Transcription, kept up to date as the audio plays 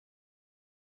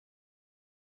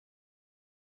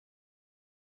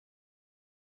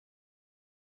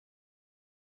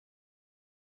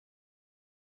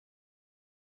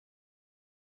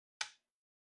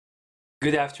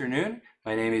Good afternoon.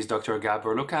 My name is Dr.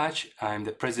 Gabor Lukács. I'm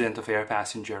the president of Air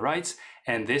Passenger Rights,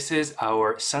 and this is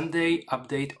our Sunday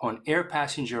update on air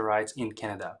passenger rights in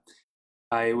Canada.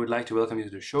 I would like to welcome you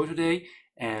to the show today,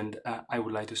 and I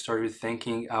would like to start with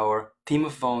thanking our team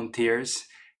of volunteers,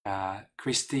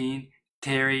 Christine,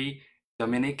 Terry,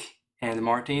 Dominic, and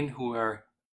Martin, who are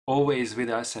always with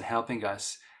us and helping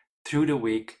us through the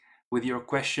week with your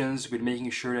questions, with making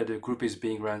sure that the group is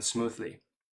being run smoothly.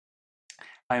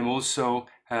 I'm also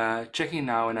checking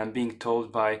now, and I'm being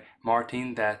told by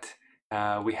Martin that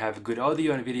we have good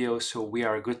audio and video, so we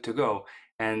are good to go.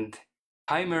 And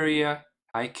hi, Maria.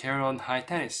 Hi, Carol. Hi,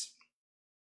 Tennis.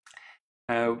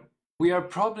 We are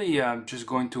probably just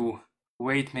going to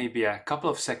wait maybe a couple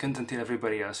of seconds until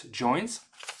everybody else joins.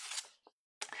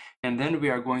 And then we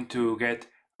are going to get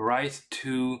right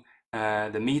to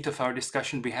the meat of our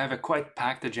discussion. We have a quite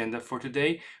packed agenda for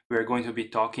today. We are going to be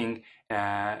talking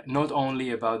not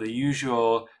only about the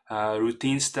usual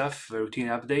routine stuff, routine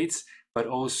updates, but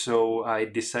also I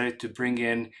decided to bring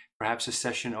in perhaps a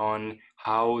session on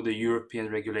how the European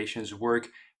regulations work,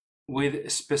 with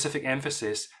specific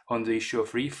emphasis on the issue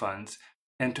of refunds,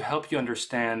 and to help you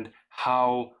understand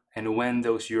how and when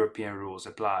those European rules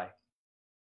apply.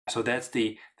 So that's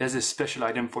a special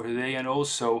item for today. And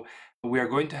also we are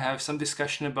going to have some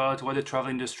discussion about what the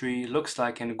travel industry looks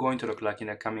like and going to look like in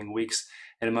the coming weeks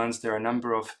and months. There are a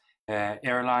number of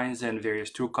airlines and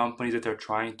various tour companies that are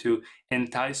trying to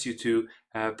entice you to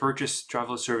purchase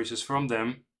travel services from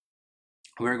them.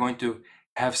 We're going to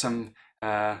have some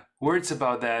words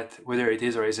about that, whether it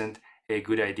is or isn't a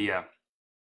good idea.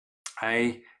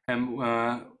 I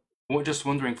am just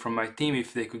wondering from my team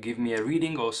if they could give me a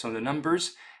reading also on the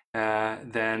numbers.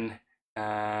 Then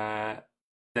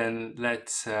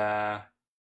let's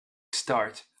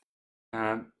start.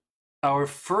 Our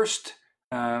first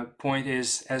point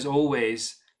is, as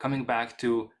always, coming back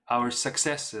to our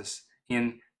successes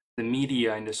in the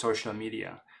media, in the social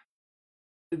media.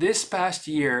 This past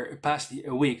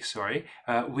week,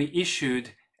 we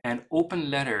issued an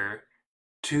open letter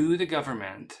to the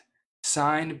government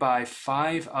signed by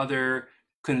 5 other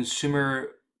consumer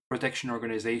protection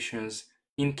organizations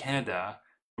in Canada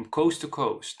from coast to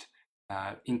coast,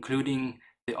 including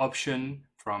the option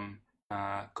from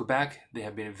Quebec. They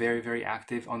have been very, very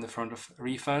active on the front of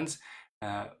refunds.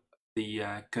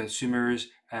 The Consumers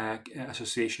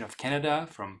Association of Canada,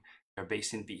 they're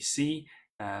based in BC.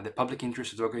 The Public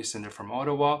Interest Advocacy Center from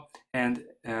Ottawa, and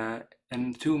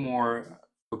 2 more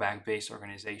Quebec-based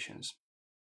organizations.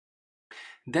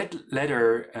 That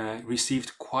letter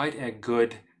received quite a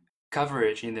good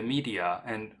coverage in the media,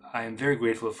 and I am very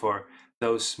grateful for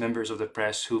those members of the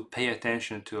press who pay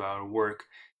attention to our work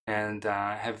and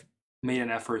have made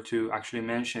an effort to actually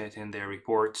mention it in their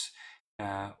reports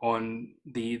on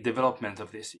the development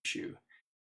of this issue.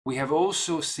 We have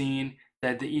also seen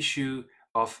that the issue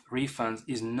of refunds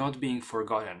is not being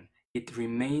forgotten. It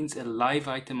remains a live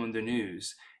item on the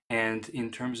news, and in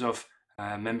terms of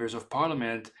members of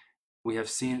parliament, we have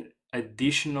seen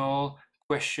additional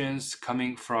questions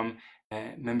coming from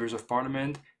members of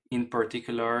parliament, in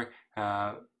particular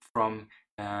from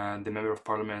the member of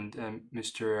parliament,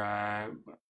 Mr.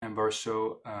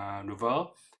 Ambarso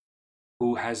Louval,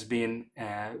 who has been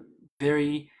a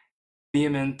very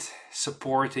vehement,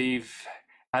 supportive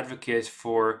advocate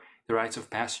for the rights of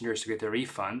passengers to get a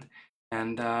refund.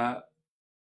 And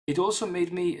it also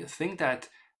made me think that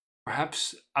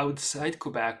perhaps outside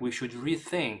Quebec, we should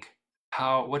rethink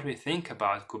what we think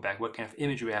about Quebec, what kind of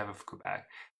image we have of Quebec,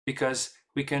 because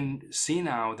we can see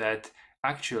now that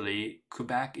actually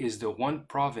Quebec is the one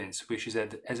province which is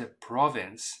as a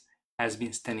province has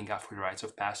been standing up for the rights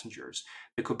of passengers.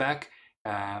 The Quebec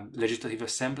Legislative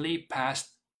Assembly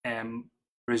passed a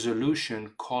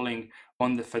resolution calling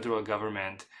on the federal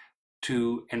government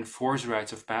to enforce the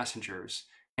rights of passengers.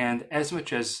 And as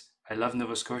much as I love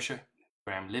Nova Scotia,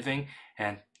 where I'm living,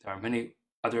 and there are many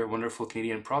other wonderful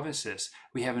Canadian provinces,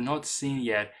 we have not seen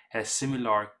yet a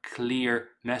similar clear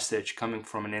message coming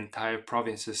from an entire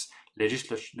province's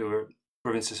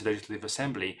legislative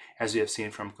assembly as we have seen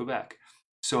from Quebec.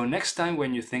 So next time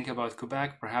when you think about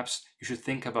Quebec, perhaps you should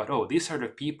think about, oh, these are the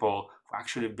people who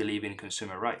actually believe in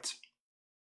consumer rights.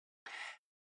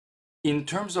 In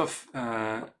terms of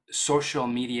social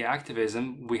media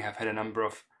activism, we have had a number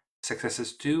of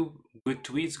successes too. Good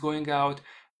tweets going out,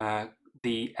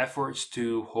 the efforts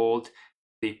to hold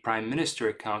the Prime Minister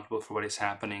accountable for what is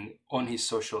happening on his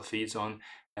social feeds, on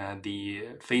the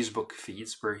Facebook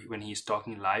feeds, when he's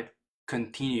talking live,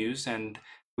 continues, and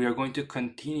we are going to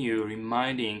continue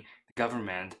reminding the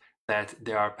government that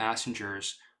there are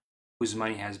passengers whose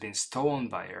money has been stolen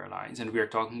by airlines, and we are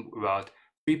talking about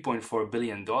 $3.4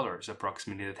 billion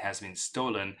approximately that has been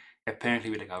stolen, apparently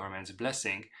with the government's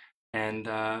blessing. And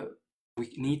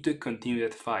we need to continue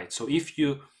that fight. So if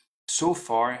you so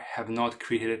far have not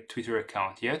created a Twitter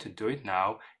account yet, do it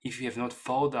now. If you have not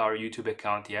followed our YouTube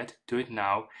account yet, do it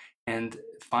now. And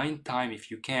find time,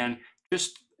 if you can,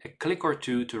 just a click or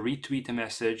two to retweet a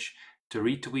message, to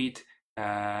retweet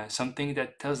something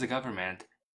that tells the government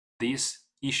these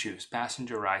issues,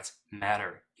 passenger rights,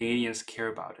 matter. Canadians care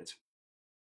about it.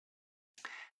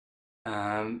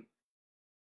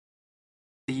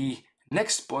 The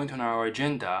next point on our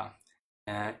agenda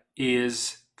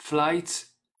is flights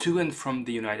to and from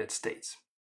the United States.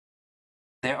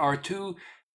 There are two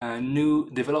new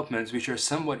developments which are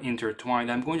somewhat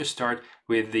intertwined. I'm going to start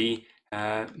with the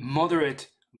moderate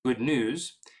good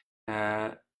news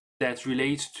that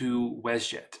relates to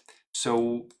WestJet.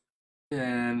 So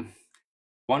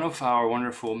one of our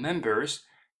wonderful members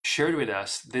shared with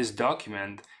us this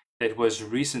document that was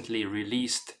recently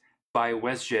released by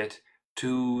WestJet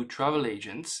to travel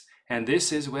agents, and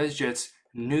this is WestJet's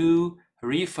new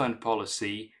refund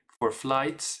policy for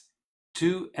flights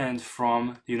to and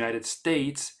from the United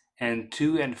States and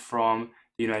to and from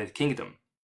the United Kingdom.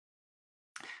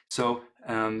 So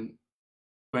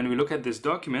when we look at this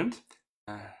document,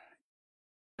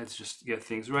 let's just get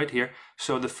things right here.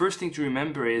 So the first thing to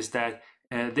remember is that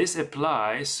this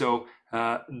applies. So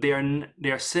they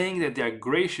are saying that they are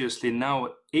graciously now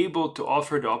able to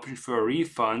offer the option for a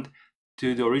refund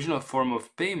to the original form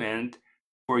of payment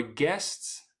for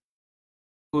guests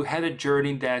who had a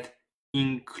journey that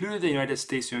included the United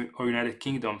States or United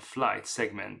Kingdom flight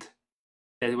segment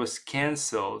that was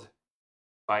cancelled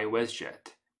by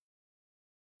WestJet.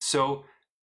 So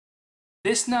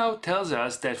this now tells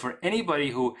us that for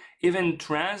anybody who even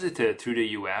transited through the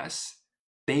US,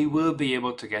 they will be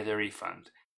able to get a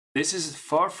refund. This is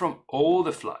far from all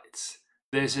the flights.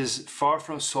 This is far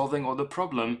from solving all the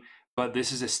problem, but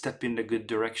this is a step in the good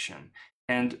direction.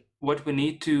 And what we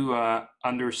need to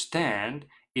understand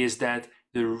is that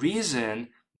the reason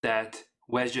that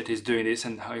WestJet is doing this,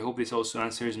 and I hope this also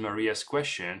answers Maria's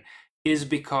question, is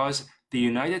because the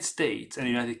United States and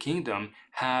the United Kingdom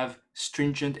have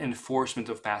stringent enforcement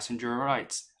of passenger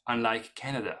rights, unlike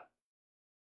Canada.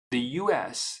 The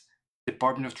US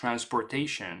Department of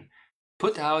Transportation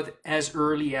put out as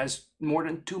early as more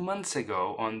than 2 months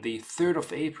ago, on the 3rd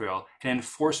of April, an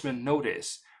enforcement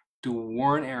notice to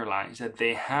warn airlines that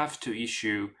they have to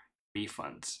issue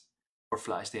refunds for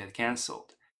flights they had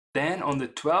canceled. Then on the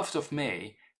 12th of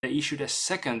May, they issued a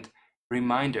second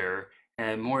reminder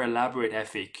and more elaborate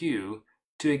FAQ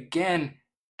to again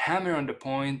hammer on the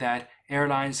point that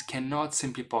airlines cannot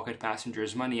simply pocket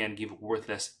passengers' money and give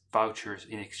worthless vouchers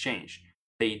in exchange.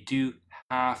 They do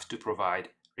have to provide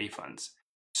refunds.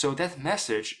 So that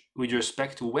message with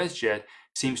respect to WestJet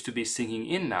seems to be sinking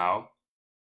in now,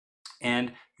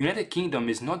 and United Kingdom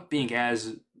is not being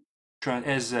as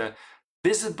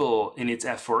visible in its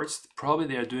efforts. Probably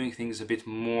they are doing things a bit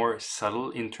more subtle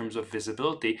in terms of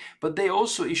visibility, but they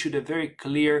also issued a very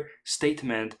clear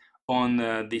statement on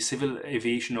the Civil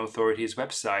Aviation Authority's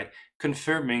website,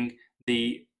 confirming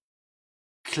the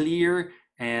clear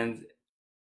and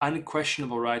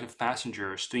unquestionable right of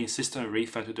passengers to insist on a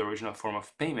refund to the original form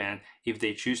of payment if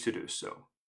they choose to do so.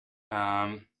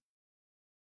 Now,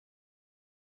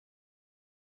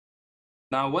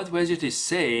 what WestJet is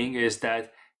saying is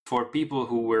that for people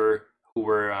who were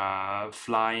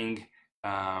flying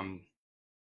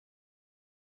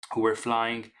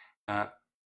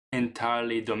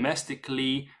entirely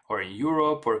domestically or in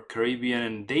Europe or Caribbean,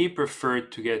 and they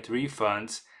preferred to get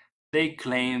refunds, they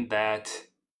claim that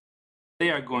they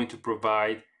are going to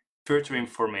provide further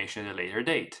information at a later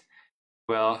date.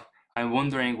 Well, I'm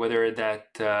wondering whether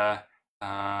that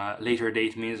later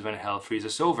date means when hell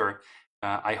freezes over.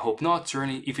 I hope not.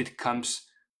 Certainly, if it comes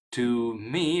to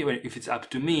me, if it's up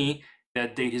to me,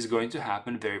 that date is going to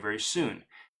happen very, very soon.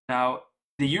 Now,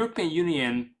 the European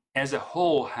Union as a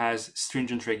whole has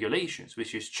stringent regulations,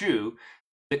 which is true.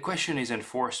 The question is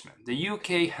enforcement. The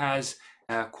UK has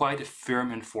quite a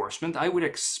firm enforcement. I would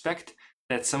expect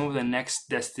that some of the next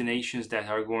destinations that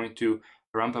are going to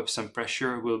ramp up some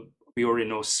pressure will, we already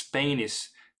know Spain is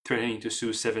threatening to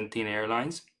sue 17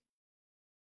 airlines.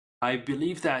 I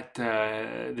believe that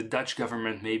the Dutch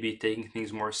government may be taking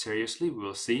things more seriously. We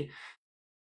will see.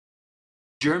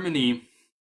 Germany,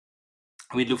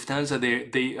 with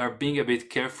Lufthansa, they are being a bit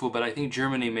careful, but I think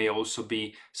Germany may also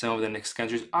be some of the next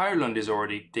countries. Ireland is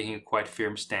already taking a quite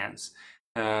firm stance.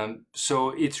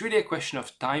 So it's really a question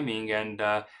of timing, and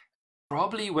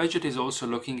probably WestJet is also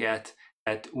looking at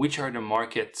which are the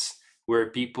markets where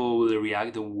people will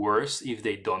react the worst if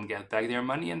they don't get back their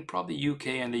money, and probably UK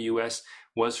and the US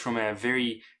was from a very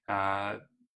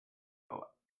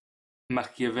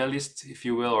Machiavellist, if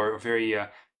you will, or a very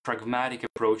pragmatic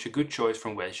approach, a good choice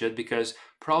from WestJet, because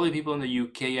probably people in the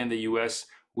UK and the US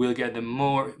will get the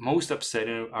most upset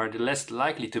and are the less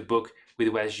likely to book with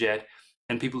WestJet,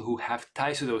 and people who have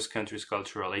ties to those countries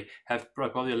culturally have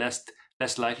probably less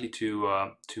likely to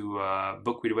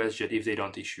book with WestJet if they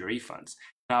don't issue refunds.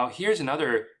 Now, here's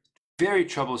another very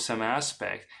troublesome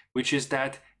aspect, which is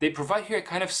that they provide here a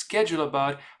kind of schedule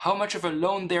about how much of a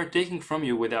loan they're taking from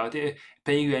you without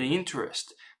paying you any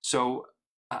interest. So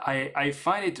I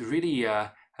find it really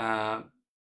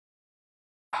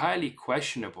highly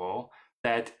questionable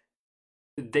that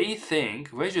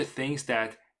WestJet thinks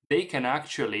that they can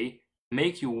actually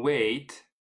make you wait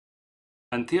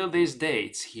until these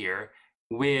dates here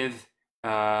with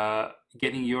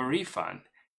getting your refund.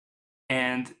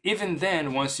 And even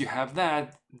then, once you have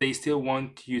that, they still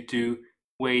want you to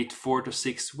wait 4 to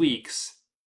 6 weeks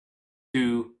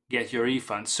to get your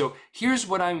refund. So here's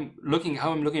what how I'm looking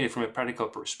at it from a practical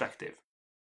perspective.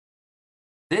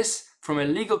 This, from a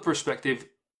legal perspective,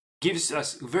 gives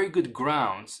us very good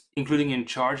grounds, including in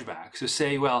chargebacks, to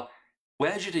say, well,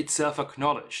 WestJet itself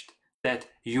acknowledged that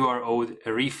you are owed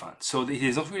a refund. So it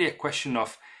is not really a question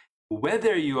of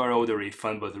whether you are owed a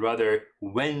refund, but rather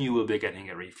when you will be getting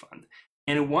a refund.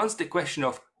 And once the question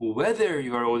of whether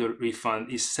you are owed a refund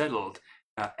is settled,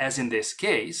 as in this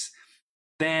case,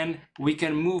 then we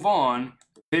can move on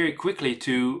very quickly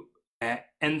to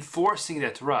enforcing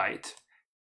that right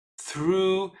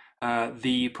through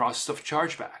the process of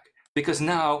chargeback. Because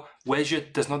now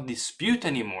WestJet does not dispute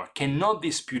anymore, cannot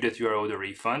dispute that you are owed a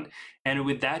refund. And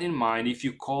with that in mind, if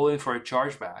you call in for a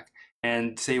chargeback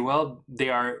and say, well, they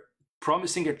are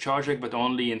promising a chargeback but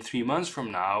only in 3 months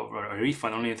from now, or a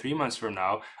refund only in 3 months from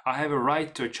now, I have a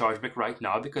right to a chargeback right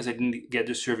now because I didn't get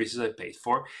the services I paid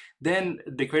for, then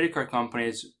the credit card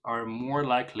companies are more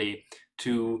likely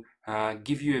to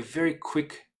give you a very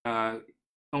quick,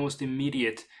 almost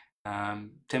immediate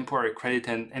temporary credit,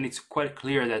 and it's quite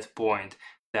clear at that point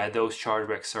that those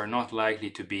chargebacks are not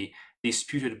likely to be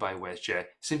disputed by WestJet,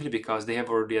 simply because they have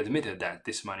already admitted that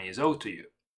this money is owed to you.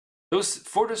 Those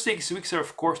 4 to 6 weeks are,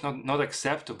 of course, not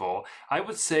acceptable. I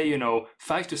would say,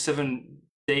 5 to 7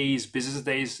 days, business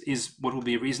days, is what would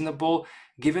be reasonable.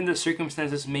 Given the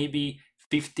circumstances, maybe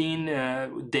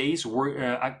 15 days,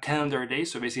 calendar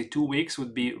days, so basically 2 weeks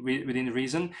would be within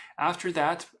reason. After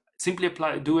that, simply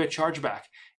do a chargeback.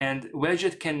 And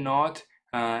WestJet cannot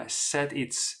set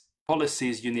its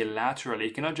policies unilaterally.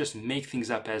 It cannot just make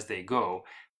things up as they go.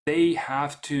 They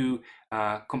have to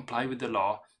comply with the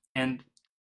law. And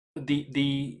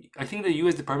I think the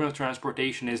U.S. Department of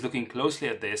Transportation is looking closely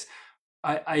at this.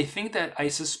 I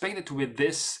suspect that with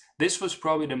this was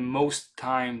probably the most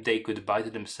time they could buy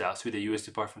to themselves with the U.S.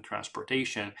 Department of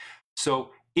Transportation.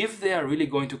 So if they are really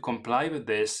going to comply with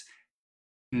this,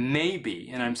 maybe,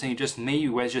 and I'm saying just maybe,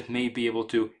 WestJet may be able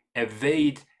to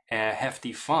evade a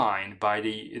hefty fine by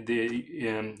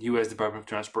the U.S. Department of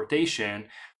Transportation,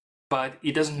 but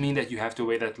it doesn't mean that you have to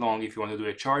wait that long if you want to do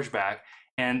a chargeback.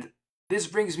 And this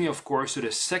brings me, of course, to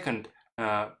the second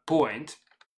point,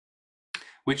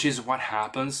 which is what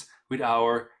happens with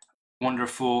our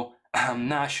wonderful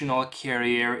national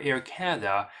carrier, Air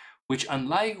Canada, which,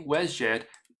 unlike WestJet,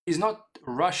 is not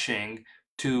rushing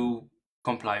to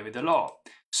comply with the law.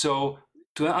 So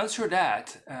to answer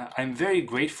that, I'm very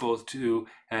grateful to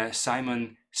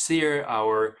Simon Sear,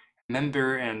 our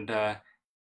member and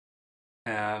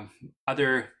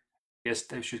other, I guess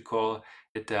I should call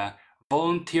it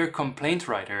volunteer complaint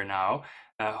writer now,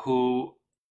 who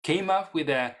came up with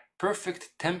a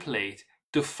perfect template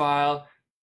to file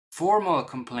formal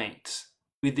complaints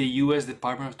with the U.S.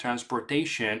 Department of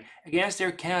Transportation against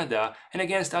Air Canada and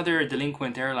against other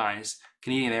delinquent airlines,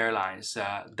 Canadian airlines,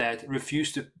 that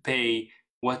refuse to pay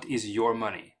what is your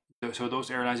money. So those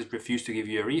airlines that refuse to give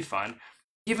you a refund,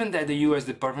 given that the U.S.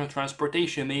 Department of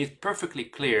Transportation made it perfectly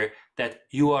clear that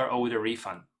you are owed a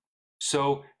refund.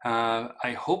 So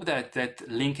I hope that that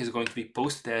link is going to be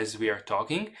posted as we are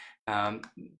talking.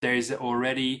 There is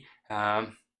already a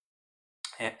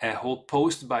whole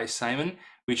post by Simon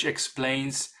which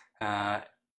explains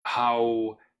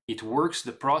how it works,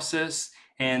 the process.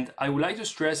 And I would like to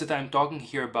stress that I'm talking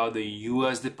here about the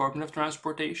U.S. Department of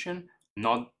Transportation,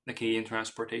 not the Canadian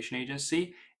Transportation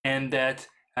Agency, and that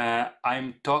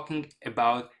I'm talking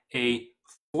about a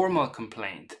formal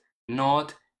complaint,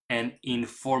 not an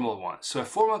informal one. So a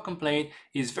formal complaint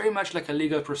is very much like a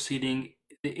legal proceeding.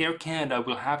 The Air Canada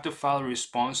will have to file a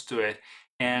response to it,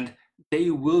 and they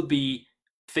will be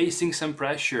facing some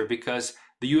pressure because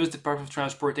The US Department of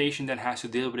Transportation then has to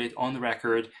deal with it on the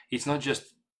record. It's not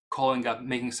just calling up,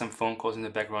 making some phone calls in the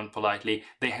background politely.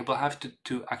 They will have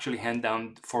to actually hand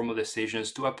down formal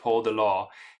decisions to uphold the law.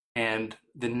 And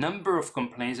the number of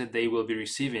complaints that they will be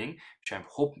receiving, which I'm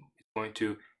hoping is going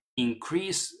to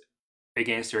increase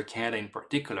against Air Canada in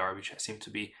particular, which seem to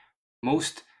be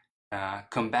most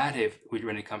combative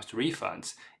when it comes to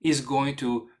refunds, is going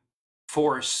to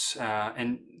force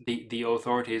and the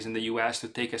authorities in the US to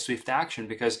take a swift action,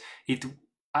 because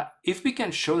if we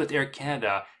can show that Air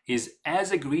Canada is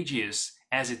as egregious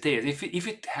as it is, if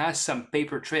it has some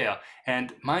paper trail,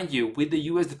 and mind you, with the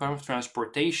US Department of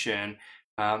Transportation,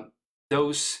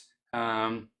 those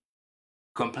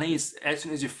complaints, as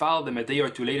soon as you file them a day or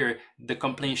two later, the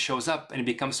complaint shows up and it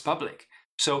becomes public.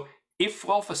 So if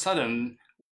all of a sudden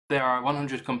there are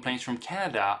 100 complaints from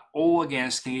Canada, all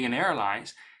against Canadian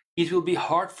Airlines, it will be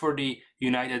hard for the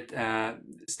United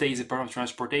States Department of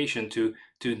Transportation to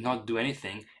not do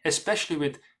anything, especially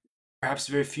with perhaps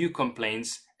very few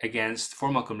complaints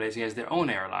formal complaints against their own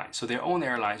airlines. So their own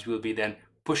airlines will be then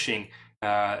pushing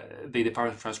the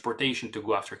Department of Transportation to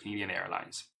go after Canadian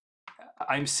Airlines.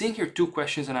 I'm seeing here two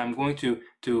questions, and I'm going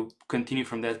to continue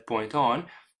from that point on.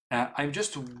 I'm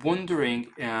just wondering,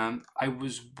 I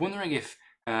was wondering if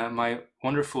my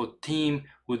wonderful team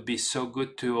would be so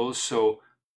good to also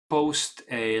post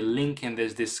a link in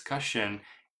this discussion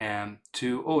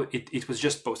it was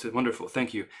just posted. Wonderful,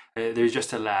 thank you. There's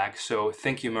just a lag, so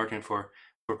thank you, Martin, for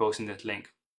posting that link.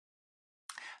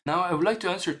 Now I would like to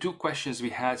answer two questions we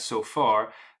had so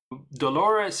far.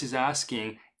 Dolores is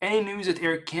asking, any news that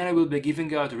Air Canada will be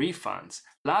giving out refunds?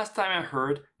 Last time I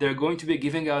heard they're going to be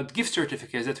giving out gift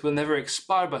certificates that will never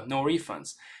expire, but no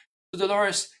refunds. So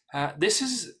Dolores, this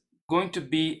is going to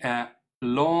be a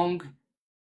long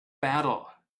battle,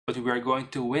 but we are going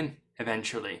to win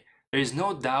eventually. There is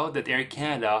no doubt that Air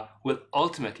Canada will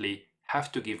ultimately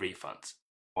have to give refunds.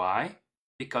 Why?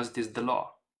 Because it is the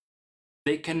law.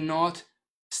 They cannot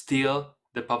steal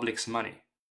the public's money.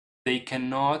 They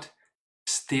cannot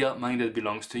steal money that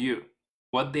belongs to you.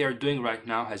 What they are doing right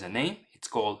now has a name. It's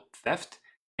called theft.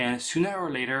 And sooner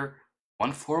or later,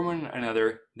 one form or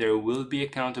another, there will be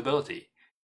accountability.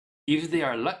 If they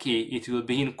are lucky, it will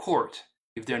be in court.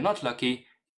 If they're not lucky, it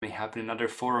may happen in other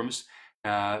forums.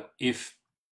 If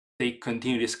they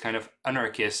continue this kind of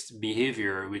anarchist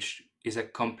behavior, which is a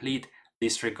complete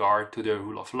disregard to the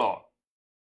rule of law.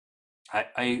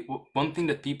 One thing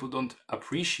that people don't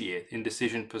appreciate in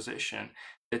decision position,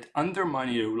 that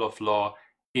undermining the rule of law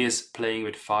is playing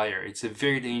with fire. It's a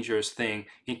very dangerous thing.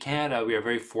 In Canada, we are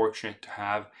very fortunate to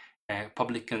have a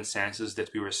public consensus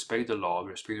that we respect the law,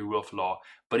 we respect the rule of law.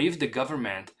 But if the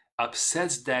government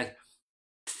upsets that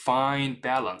fine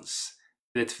balance,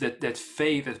 that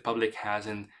faith that the public has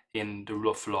in the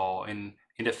rule of law, in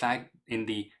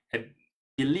the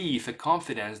belief, a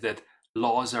confidence that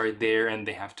laws are there and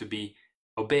they have to be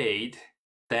obeyed,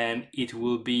 then it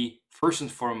will be first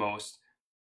and foremost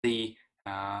the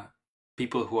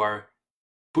people who are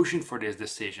pushing for these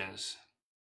decisions,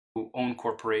 who own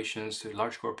corporations,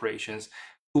 large corporations,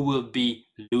 who will be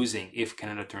losing if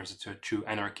Canada turns into a true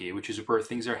anarchy, which is where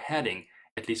things are heading,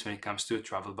 at least when it comes to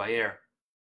travel by air.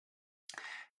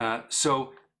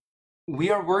 So we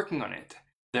are working on it.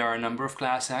 There are a number of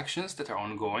class actions that are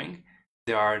ongoing.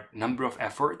 There are a number of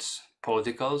efforts,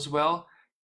 political as well.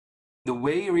 The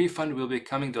way refund will be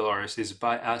coming, Dolores, is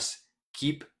by us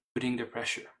keep putting the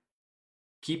pressure.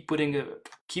 Keep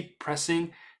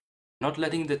pressing, not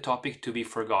letting the topic to be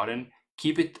forgotten.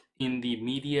 Keep it in the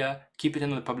media, keep it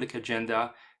on the public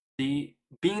agenda.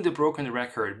 Being the broken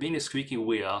record, being the squeaky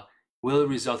wheel, will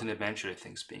result in eventually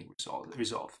things being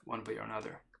resolved one way or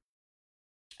another.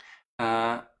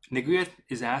 Neguet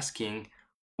is asking,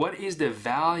 what is the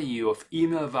value of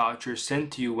email vouchers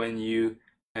sent to you when you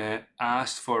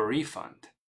asked for a refund?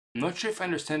 I'm not sure if I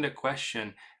understand the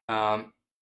question.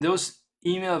 Those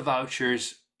email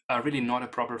vouchers are really not a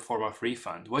proper form of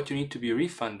refund. What you need to be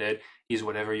refunded is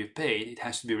whatever you paid. It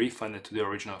has to be refunded to the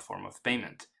original form of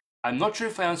payment. I'm not sure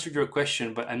if I answered your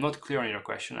question, but I'm not clear on your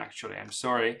question, actually. I'm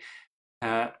sorry.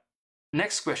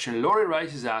 Next question, Laurie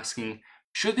Rice is asking,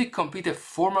 should we complete a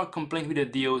formal complaint with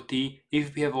the DOT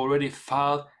if we have already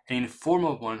filed an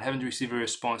informal one and haven't received a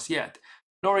response yet?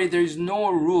 Laurie, there is no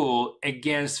rule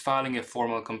against filing a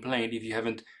formal complaint if you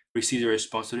haven't received a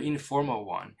response to the informal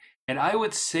one. And I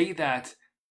would say that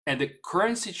at the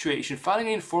current situation, filing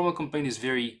an informal complaint is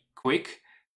very quick,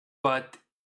 but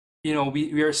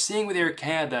we are seeing with Air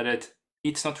Canada that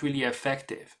it's not really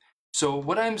effective. So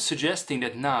what I'm suggesting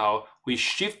that now we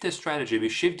shift the strategy, we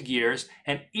shift gears,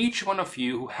 and each one of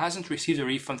you who hasn't received a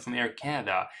refund from Air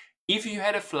Canada, if you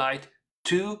had a flight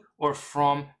to or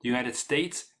from the United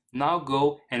States, now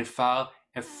go and file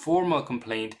a formal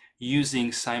complaint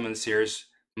using Simon Sayre's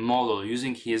model,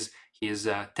 using his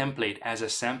template as a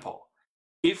sample.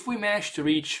 If we manage to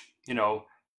reach,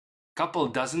 couple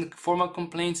dozen formal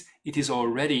complaints, it is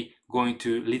already going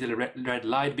to lead a red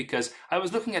light, because I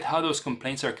was looking at how those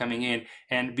complaints are coming in,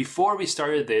 and before we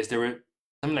started this, there were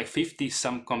something like 50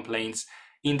 some complaints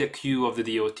in the queue of the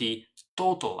DOT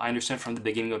total, I understand, from the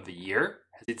beginning of the year,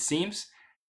 as it seems.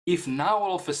 If now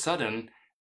all of a sudden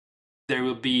there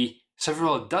will be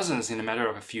several dozens in a matter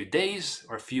of a few days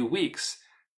or a few weeks,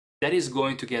 that is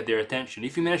going to get their attention.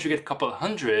 If you manage to get a couple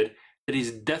hundred, that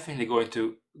is definitely going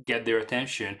to get their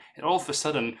attention. And all of a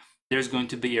sudden, there's going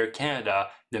to be Air Canada,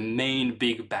 the main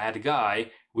big bad guy,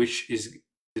 which is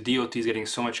the DOT is getting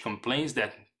so much complaints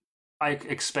that I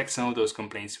expect some of those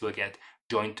complaints will get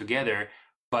joined together.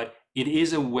 But it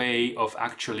is a way of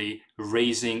actually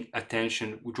raising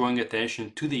attention, drawing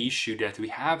attention to the issue that we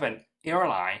have an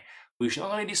airline which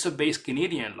not only disobeys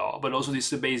Canadian law, but also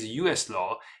disobeys US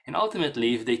law. And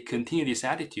ultimately, if they continue this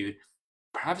attitude,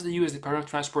 perhaps the US Department of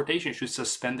Transportation should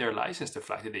suspend their license to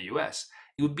fly to the US.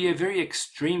 It would be a very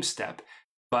extreme step,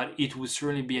 but it would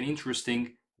certainly be an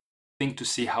interesting thing to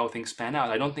see how things pan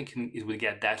out. I don't think it will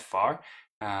get that far,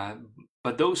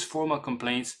 but those formal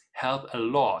complaints help a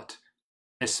lot,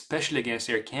 especially against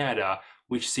Air Canada,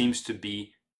 which seems to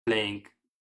be playing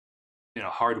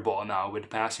hardball now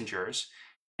with passengers.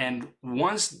 And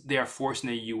once they are forcing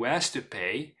the US to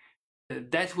pay,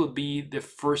 that will be the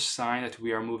first sign that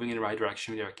we are moving in the right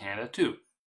direction with Air Canada too.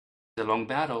 It's a long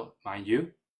battle, mind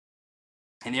you.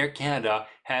 And Air Canada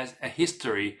has a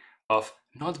history of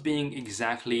not being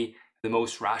exactly the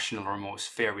most rational or most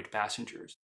fair with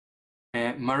passengers.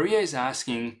 Maria is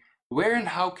asking, where and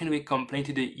how can we complain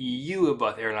to the EU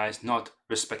about airlines not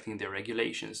respecting their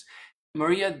regulations?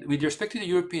 Maria, with respect to the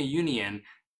European Union,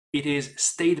 it is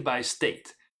state by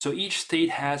state. So each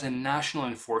state has a national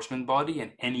enforcement body,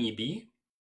 an NEB.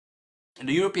 And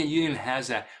the European Union has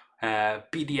a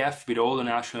PDF with all the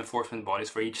national enforcement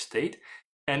bodies for each state.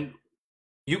 And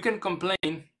you can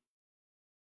complain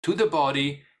to the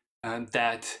body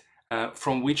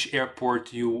from which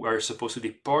airport you are supposed to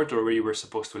depart or where you were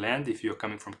supposed to land if you're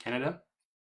coming from Canada.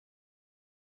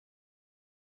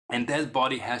 And that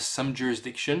body has some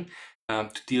jurisdiction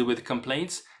to deal with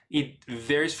complaints. It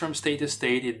varies from state to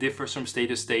state. It differs from state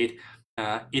to state.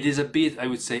 It is a bit, I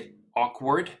would say,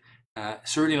 awkward.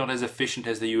 Certainly not as efficient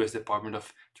as the US Department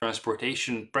of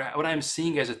Transportation. What I'm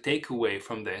seeing as a takeaway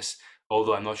from this,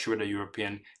 although I'm not sure the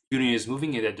European Union is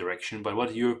moving in that direction, but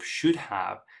what Europe should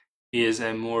have is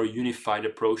a more unified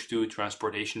approach to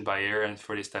transportation by air and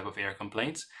for this type of air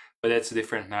complaints. But that's a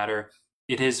different matter.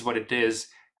 It is what it is.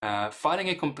 Filing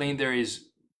a complaint there is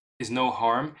no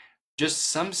harm. Just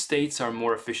some states are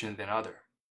more efficient than others.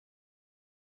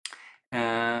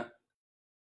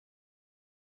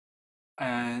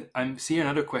 I'm seeing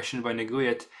another question by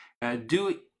Neguyet.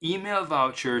 Do email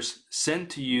vouchers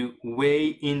sent to you weigh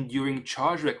in during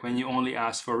chargeback when you only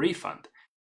ask for a refund?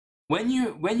 When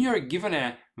you're given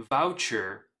a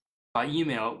voucher by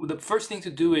email, the first thing to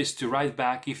do is to write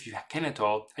back, if you can at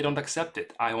all, I don't accept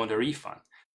it, I want a refund.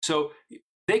 So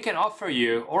they can offer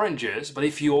you oranges, but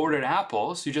if you ordered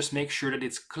apples, you just make sure that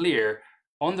it's clear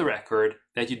on the record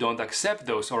that you don't accept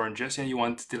those oranges and you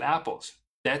want still apples.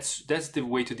 That's the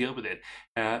way to deal with it.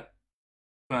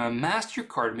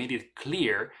 MasterCard made it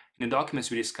clear in the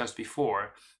documents we discussed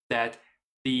before that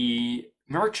the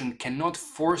merchant cannot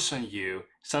force on you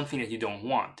something that you don't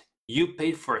want. You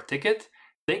paid for a ticket,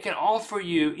 they can offer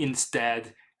you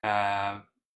instead, a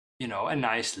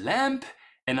nice lamp,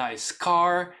 a nice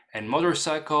car, and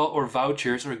motorcycle, or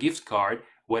vouchers or gift card,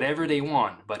 whatever they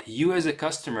want. But you as a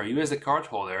customer, you as a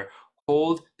cardholder,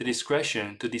 hold the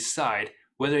discretion to decide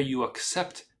whether you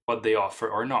accept what they offer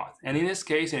or not. And in this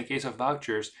case, in the case of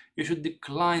vouchers, you should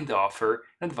decline the offer,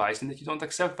 advising that you don't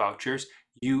accept vouchers.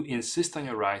 You insist on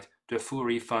your right to a full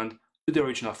refund to the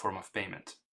original form of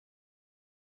payment.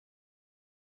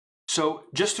 So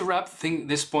just to wrap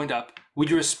this point up,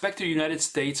 with respect to the United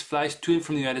States, flights to and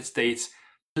from the United States,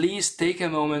 please take a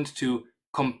moment to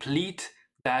complete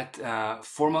that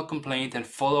formal complaint and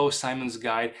follow Simon's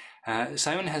guide.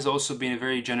 Simon has also been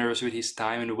very generous with his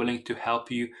time and willing to help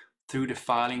you through the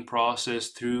filing process,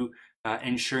 through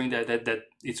ensuring that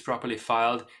it's properly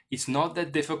filed. It's not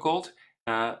that difficult.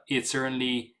 It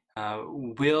certainly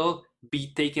will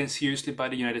be taken seriously by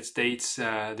the United States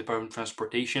Department of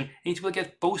Transportation. It will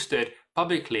get posted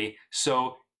publicly.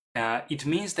 So it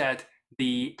means that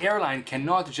the airline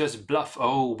cannot just bluff,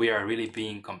 oh, we are really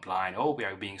being compliant, oh, we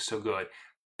are being so good.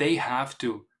 They have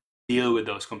to deal with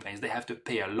those complaints. They have to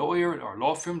pay a lawyer or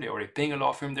law firm. They're already paying a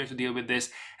law firm there to deal with this.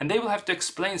 And they will have to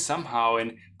explain somehow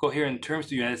in coherent terms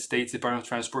to the United States Department of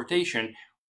Transportation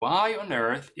why on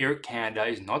earth Air Canada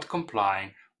is not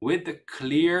complying with the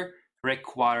clear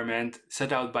requirement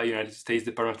set out by United States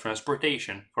Department of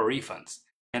Transportation for refunds.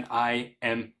 And I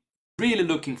am really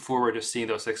looking forward to seeing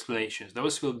those explanations.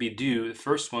 Those will be due, the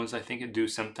first ones I think are due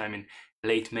sometime in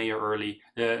late May or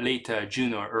late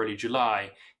June or early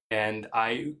July. And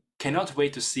I cannot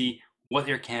wait to see what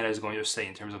Air Canada is going to say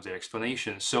in terms of their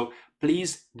explanations. So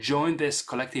please join this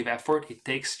collective effort. It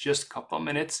takes just a couple of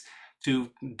minutes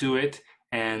to do it.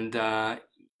 And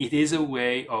it is a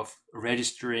way of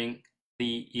registering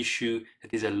the issue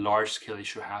that is a large-scale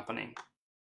issue happening.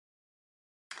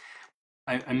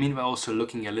 I mean, we're also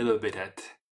looking a little bit at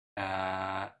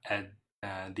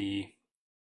the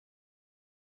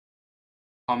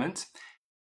comments.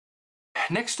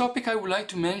 Next topic I would like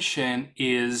to mention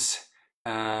is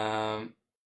the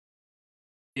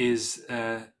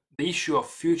issue of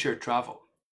future travel.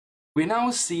 We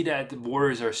now see that the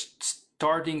borders are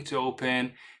starting to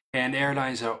open and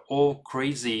airlines are all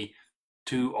crazy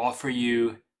to offer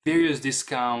you various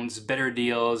discounts, better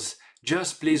deals.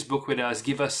 Just please book with us,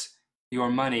 give us your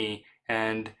money,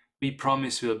 and we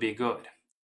promise we'll be good.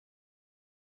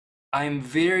 I'm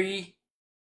very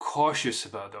cautious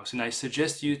about those, and I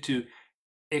suggest you to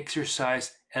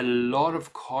exercise a lot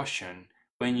of caution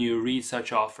when you read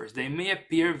such offers. They may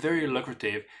appear very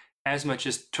lucrative, as much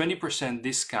as 20%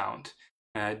 discount.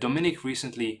 Dominic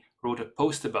recently wrote a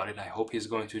post about it. I hope he's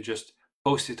going to just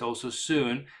post it also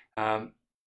soon. In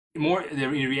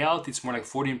reality, it's more like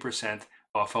 14%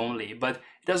 off only, but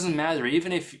it doesn't matter.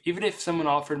 Even if someone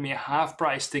offered me a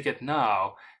half-price ticket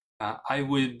now, I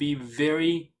would be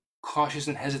very cautious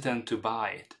and hesitant to buy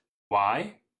it.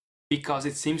 Why? Because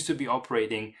it seems to be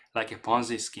operating like a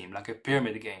Ponzi scheme, like a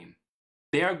pyramid game.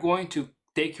 They are going to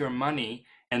take your money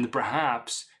and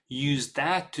perhaps use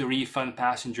that to refund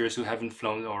passengers who haven't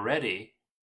flown already.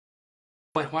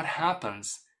 But what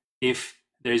happens if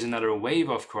there is another wave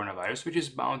of coronavirus, which is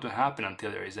bound to happen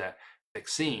until there is a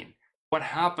vaccine? What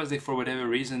happens if for whatever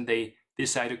reason they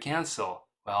decide to cancel?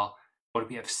 Well, what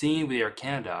we have seen with Air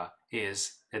Canada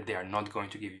is that they are not going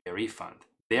to give you a refund.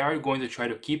 They are going to try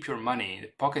to keep your money,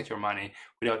 pocket your money,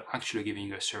 without actually giving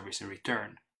you a service in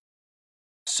return.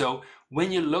 So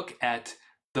when you look at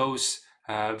those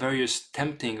various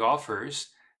tempting offers,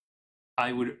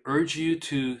 I would urge you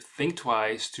to think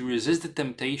twice, to resist the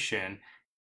temptation.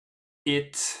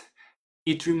 It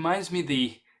reminds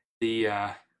me the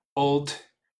old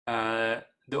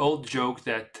joke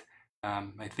that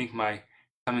I think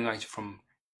coming out from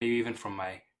maybe even from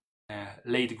my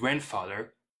late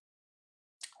grandfather,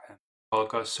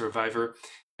 Holocaust survivor,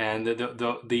 and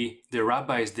the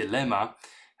rabbi's dilemma.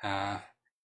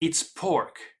 It's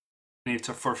pork, and it's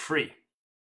for free.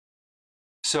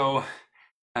 So,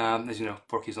 as you know,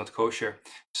 pork is not kosher.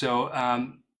 So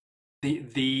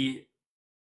the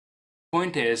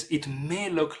point is, it may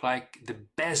look like the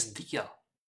best deal,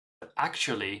 but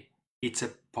actually, it's a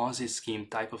Ponzi scheme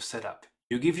type of setup.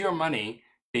 You give your money,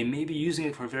 they may be using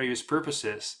it for various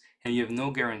purposes, and you have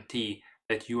no guarantee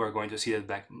that you are going to see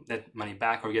that money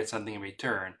back or get something in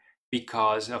return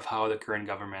because of how the current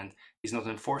government is not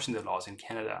enforcing the laws in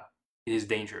Canada. It is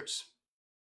dangerous.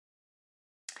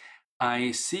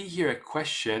 I see here a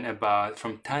question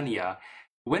from Tanya.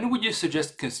 When would you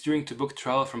suggest considering to book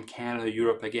travel from Canada to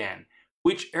Europe again?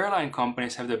 Which airline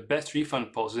companies have the best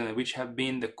refund policies and which have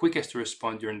been the quickest to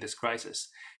respond during this crisis?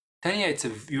 Tanya,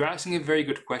 you're asking a very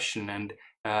good question, and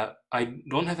I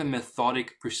don't have a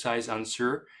methodic, precise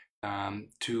answer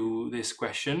to this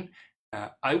question.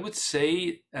 I would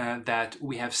say that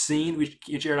we have seen which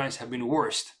airlines have been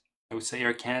worst. I would say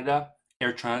Air Canada,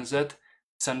 Air Transat,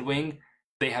 Sunwing.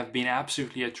 They have been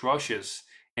absolutely atrocious,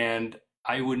 and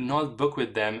I would not book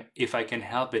with them if I can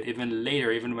help it, even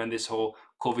later, even when this whole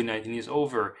COVID-19 is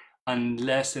over,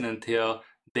 unless and until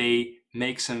they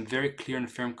make some very clear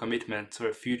and firm commitment to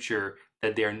a future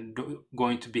that they are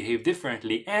going to behave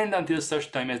differently, and until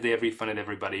such time as they have refunded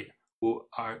everybody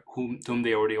whom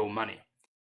they already owe money.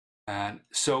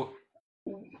 So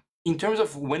in terms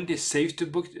of when it is safe to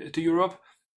book to Europe,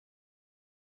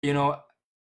 you know,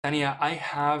 Tanya, I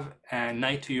have a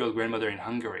 92-year-old grandmother in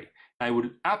Hungary. I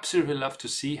would absolutely love to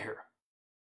see her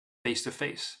face to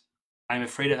face. I'm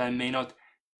afraid that I may not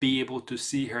be able to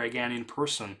see her again in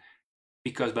person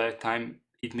because by the time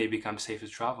it may become safe to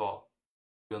travel,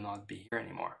 will not be here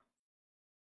anymore.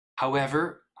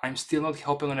 However, I'm still not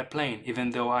hopping on a plane, even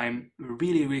though I'm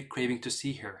really, really craving to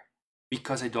see her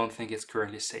because I don't think it's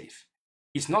currently safe.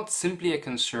 It's not simply a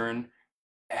concern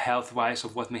health-wise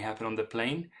of what may happen on the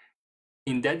plane.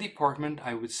 in that department,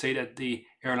 I would say that the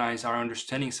airlines are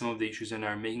understanding some of the issues and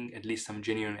are making at least some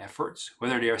genuine efforts.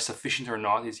 Whether they are sufficient or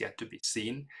not is yet to be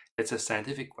seen. That's a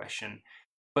scientific question.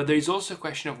 But there is also a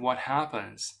question of what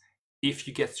happens if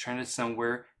you get stranded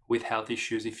somewhere with health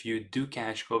issues. If you do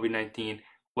catch COVID-19,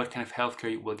 what kind of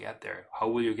healthcare you will get there? How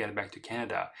will you get back to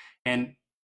Canada? And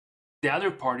the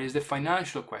other part is the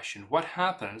financial question. What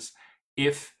happens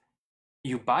if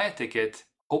you buy a ticket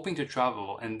hoping to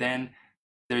travel and then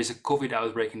there is a COVID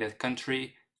outbreak in that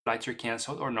country, flights are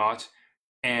canceled or not,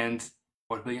 and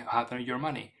what will happen to your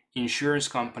money? Insurance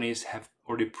companies have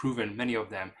already proven, many of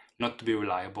them, not to be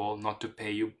reliable, not to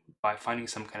pay you by finding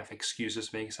some kind of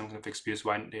excuses, making some kind of excuse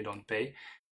why they don't pay.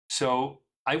 So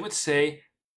I would say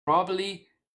probably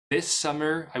this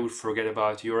summer I would forget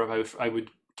about Europe.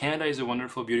 Canada is a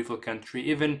wonderful, beautiful country.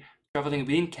 Even traveling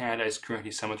within Canada is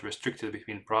currently somewhat restricted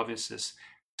between provinces,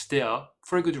 still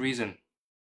for a good reason.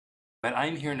 But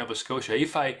I'm here in Nova Scotia.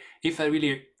 If I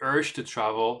really urge to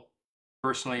travel,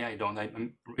 personally, I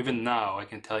don't. Even now, I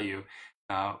can tell you,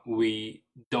 we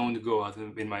don't go out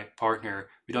with my partner.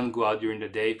 We don't go out during the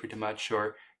day, pretty much.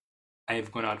 Or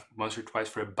I've gone out once or twice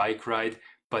for a bike ride,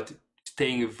 but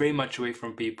staying very much away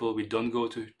from people. We don't go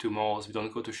to malls. We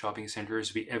don't go to shopping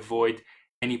centers. We avoid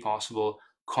any possible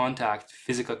contact,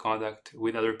 physical contact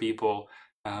with other people,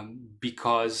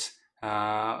 because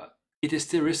it is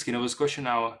still risky. Nova Scotia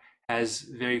now has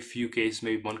very few cases,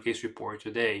 maybe one case reported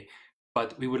today,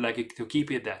 but we would like it to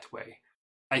keep it that way.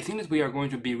 I think that we are going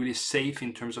to be really safe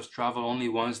in terms of travel only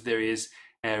once there is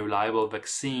a reliable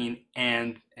vaccine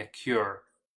and a cure.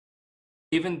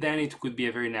 Even then, it could be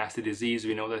a very nasty disease.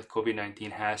 We know that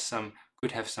COVID-19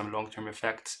 could have some long-term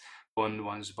effects on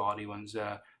one's body, one's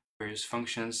various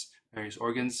functions, various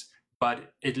organs,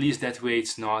 but at least that way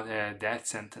it's not a death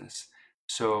sentence.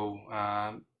 So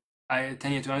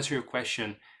Tanya, to answer your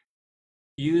question,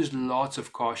 use lots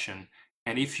of caution.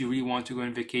 And if you really want to go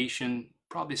on vacation,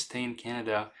 probably stay in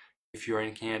Canada. If you're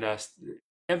in Canada,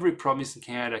 every province in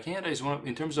Canada is one of,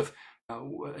 in terms of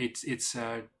its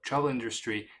travel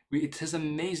industry, it has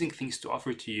amazing things to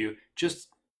offer to you just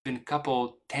in a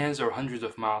couple tens or hundreds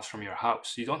of miles from your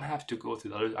house. You don't have to go to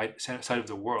the other side of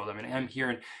the world. I mean, I'm here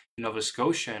in Nova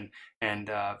Scotia, and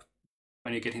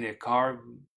when you get in a car,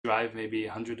 drive maybe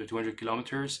 100 to 200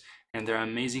 kilometers, and there are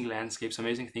amazing landscapes,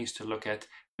 amazing things to look at,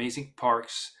 amazing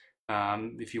parks.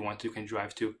 If you want to, you can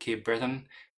drive to Cape Breton,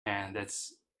 and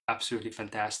that's absolutely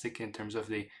fantastic in terms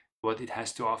of what it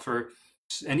has to offer.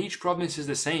 And each province is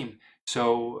the same,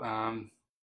 so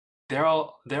there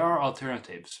are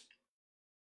alternatives.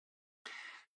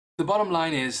 The bottom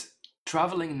line is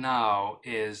traveling now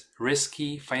is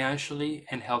risky financially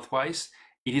and health-wise.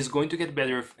 It is going to get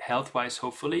better health-wise,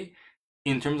 hopefully.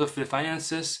 In terms of the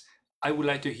finances, I would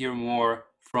like to hear more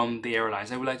from the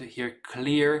airlines. I would like to hear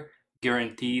clear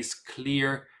guarantees,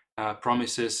 clear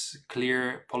promises,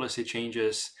 clear policy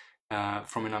changes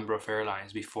from a number of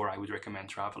airlines before I would recommend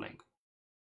traveling.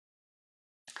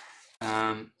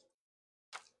 The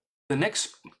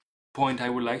next point I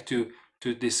would like to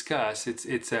discuss,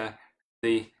 it's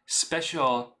the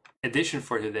special edition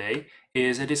for today,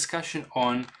 is a discussion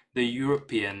on the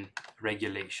European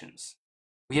regulations.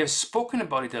 We have spoken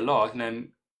about it a lot, and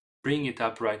I'm bringing it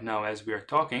up right now as we are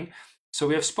talking. So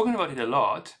we have spoken about it a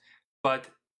lot, but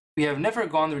we have never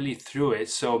gone really through it,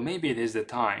 so maybe it is the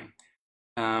time.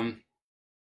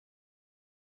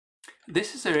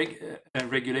 This is a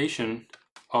regulation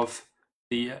of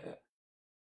the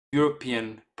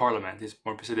European Parliament, is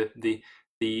more precisely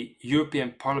the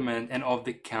European Parliament and of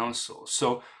the Council.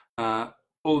 So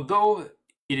although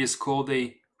it is called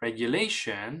a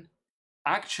regulation,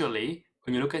 actually,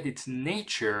 when you look at its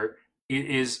nature, it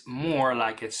is more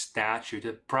like a statute,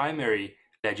 a primary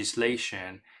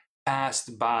legislation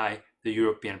passed by the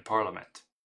European Parliament.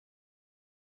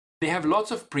 They have lots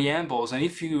of preambles, and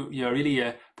if you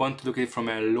really want to look at it from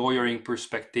a lawyering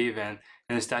perspective and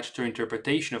a statutory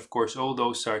interpretation, of course, all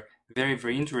those are very,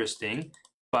 very interesting.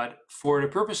 But for the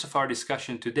purpose of our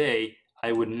discussion today,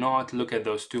 I would not look at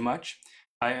those too much,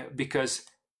 because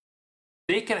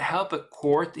they can help a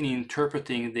court in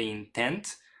interpreting the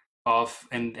intent of,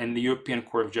 and the European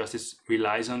Court of Justice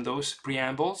relies on those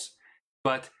preambles.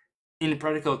 But in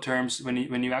practical terms,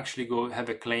 when you actually go have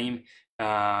a claim,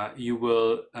 you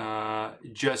will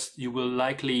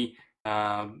likely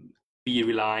be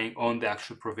relying on the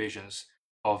actual provisions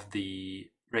of the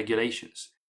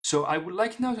regulations. So I would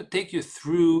like now to take you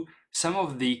through some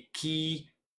of the key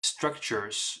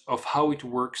structures of how it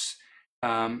works.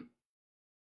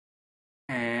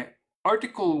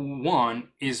 Article 1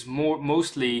 is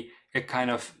mostly a kind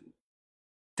of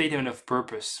statement of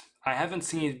purpose. I haven't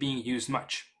seen it being used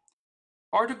much.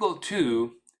 Article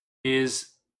 2 is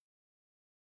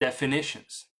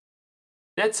definitions.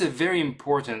 That's a very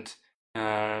important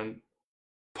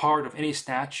part of any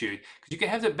statute, because you can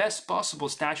have the best possible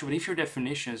statute, but if your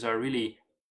definitions are really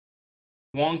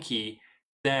wonky,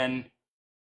 then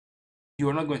you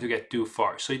are not going to get too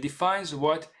far. So it defines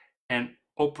what an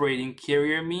operating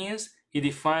carrier means, it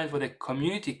defines what a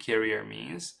community carrier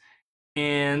means,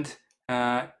 and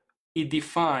it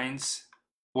defines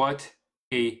what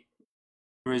a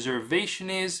reservation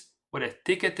is, what a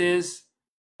ticket is,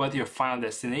 what your final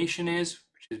destination is,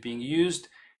 which is being used.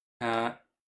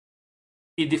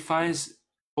 It defines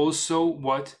also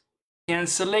what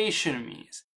cancellation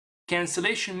means.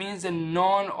 Cancellation means a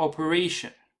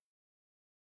non-operation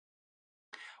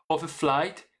of a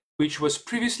flight which was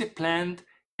previously planned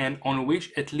and on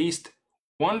which at least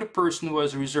one person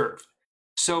was reserved.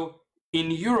 So in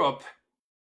Europe,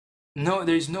 no,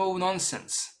 there is no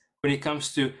nonsense when it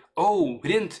comes to, oh, we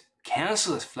didn't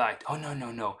cancel this flight. Oh,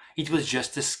 no. It was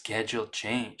just a schedule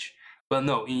change. Well,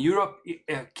 no, in Europe,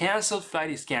 a canceled flight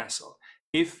is canceled.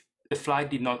 If the flight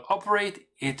did not operate,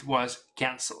 it was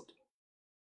canceled.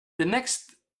 The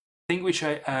next thing we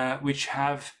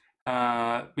have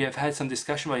had some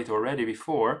discussion about it already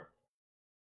before,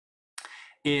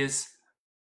 is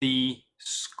the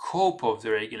scope of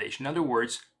the regulation. In other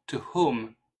words, to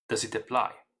whom does it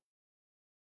apply?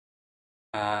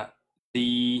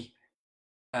 The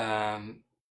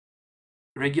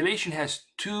regulation has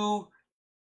two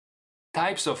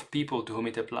types of people to whom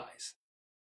it applies.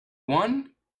 One,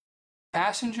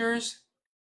 passengers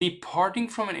departing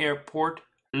from an airport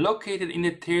located in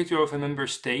the territory of a member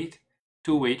state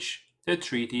to which the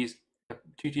treaty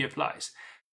applies.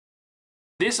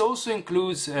 This also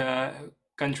includes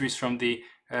countries from the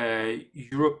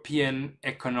European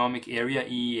Economic Area,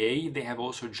 EEA. They have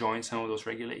also joined some of those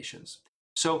regulations.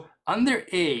 So under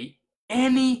A,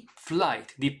 any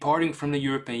flight departing from the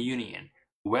European Union,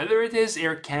 whether it is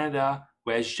Air Canada,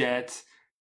 WestJet,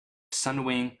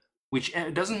 Sunwing, which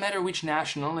doesn't matter which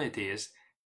nationality it is,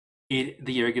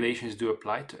 the regulations do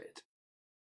apply to it.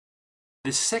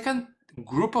 The second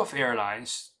group of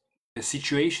airlines, the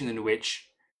situation in which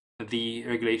the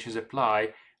regulations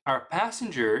apply, are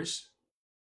passengers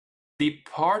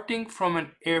departing from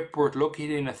an airport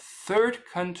located in a third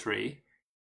country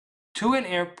to an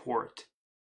airport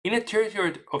in a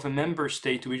territory of a member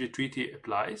state to which the treaty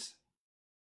applies,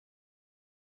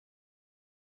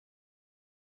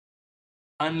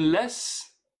 unless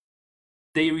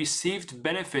they received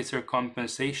benefits or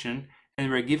compensation and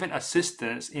were given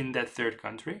assistance in that third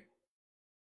country.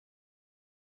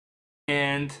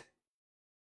 And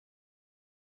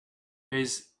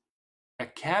there's a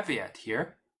caveat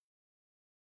here.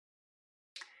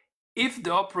 If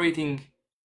the operating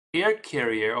air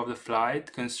carrier of the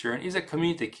flight concerned is a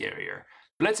community carrier,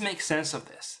 let's make sense of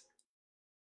this.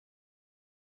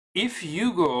 If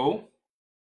you go,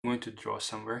 I'm going to draw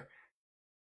somewhere.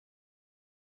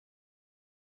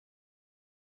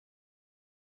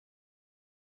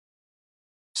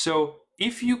 So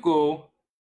if you go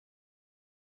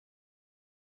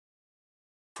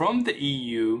from the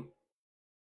EU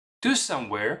to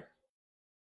somewhere,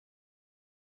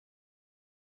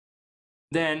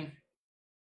 then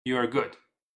you are good.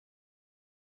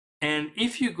 And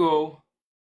if you go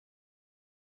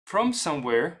from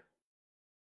somewhere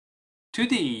to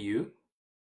the EU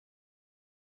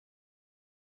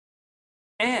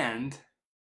and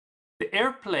the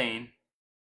airplane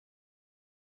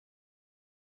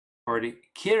or the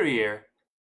carrier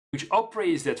which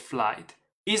operates that flight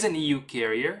is an EU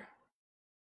carrier,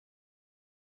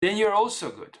 then you're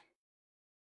also good.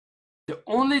 The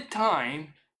only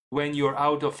time when you're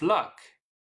out of luck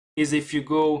is if you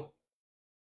go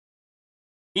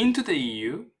into the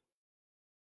EU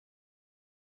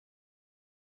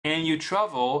and you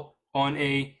travel on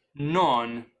a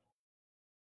non-EU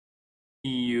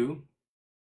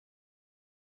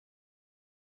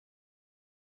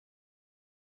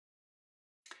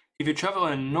if you travel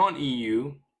on a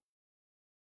non-EU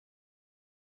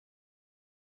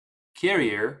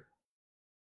carrier,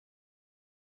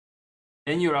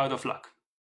 then you're out of luck.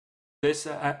 This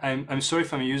I'm sorry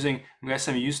if I'm using, unless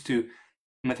I'm used to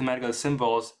mathematical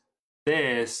symbols.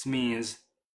 This means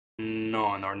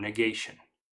none or negation.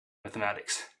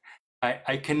 Mathematics.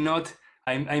 I cannot.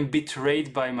 I'm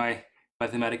betrayed by my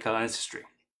mathematical ancestry.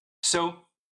 So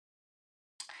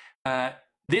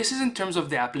this is in terms of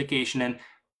the application, and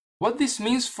what this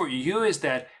means for you is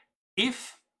that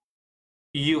if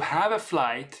you have a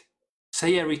flight,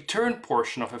 say a return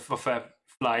portion of a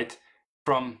flight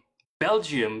from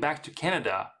Belgium back to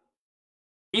Canada,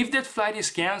 if that flight is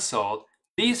cancelled,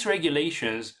 these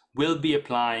regulations will be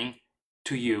applying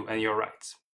to you and your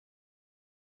rights.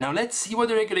 Now let's see what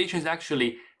the regulations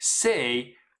actually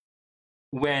say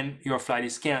when your flight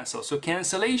is canceled. So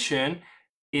cancellation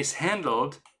is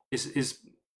handled, is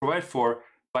provided for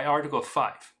by Article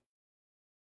 5.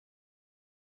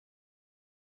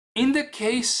 In the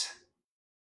case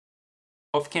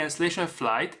of cancellation of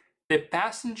flight, the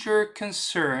passenger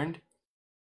concerned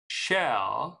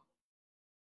shall,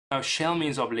 now shall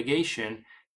means obligation,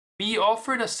 be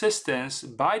offered assistance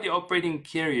by the operating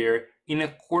carrier in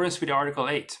accordance with Article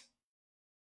 8.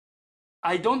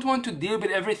 I don't want to deal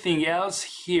with everything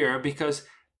else here because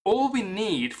all we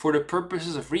need for the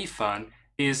purposes of refund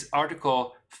is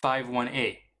Article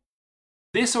 5.1a.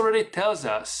 This already tells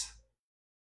us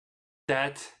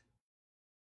that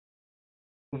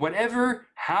whatever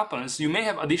happens, you may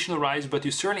have additional rights, but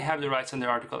you certainly have the rights under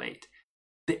Article 8.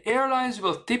 The airlines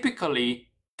will typically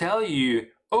tell you,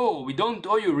 oh, we don't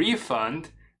owe you refund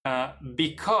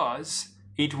because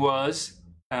it was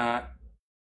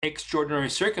extraordinary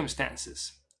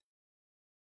circumstances.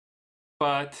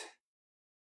 But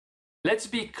let's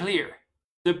be clear.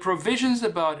 The provisions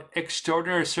about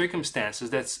extraordinary circumstances,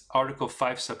 that's Article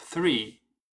 5 sub 3,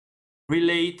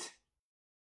 relate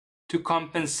to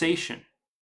compensation.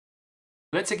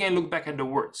 Let's again look back at the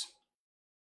words.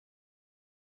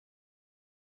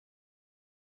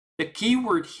 The key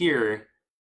word here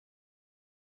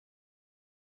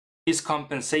is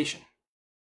compensation.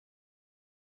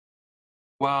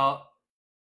 While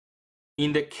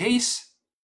in the case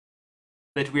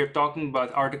that we are talking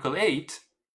about Article 8,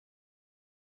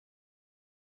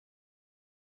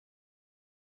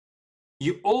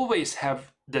 you always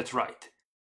have that right.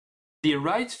 The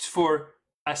right for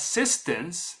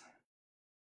assistance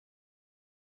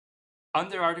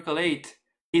under Article 8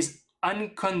 is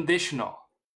unconditional.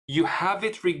 You have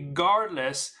it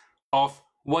regardless of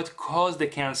what caused the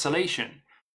cancellation,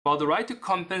 while the right to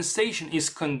compensation is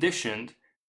conditioned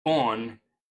on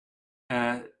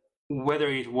whether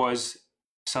it was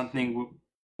something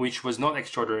which was not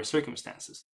extraordinary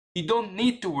circumstances. You don't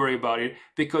need to worry about it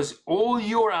because all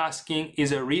you're asking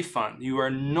is a refund. You are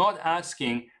not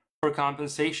asking for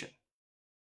compensation.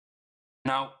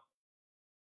 Now,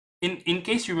 in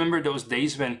case you remember those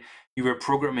days when you were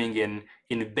programming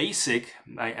in BASIC,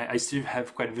 I still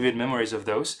have quite vivid memories of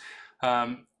those.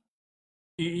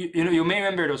 You may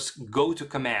remember those go-to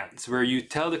commands where you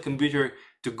tell the computer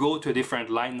to go to a different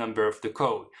line number of the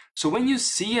code. So when you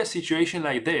see a situation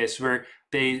like this where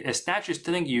a statute is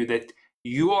telling you that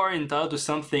you are entitled to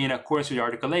something in accordance with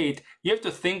Article 8, you have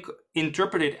to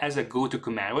interpret it as a go-to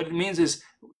command. What it means is,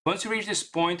 once you reach this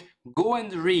point, go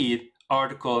and read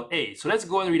Article 8. So let's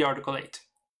go and read Article 8.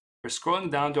 We're scrolling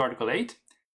down to Article 8.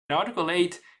 And Article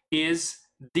 8 is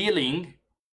dealing,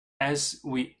 as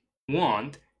we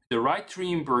want, the right to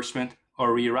reimbursement or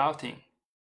rerouting.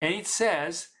 And it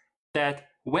says that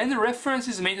when reference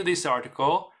is made to this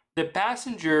article, the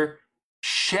passenger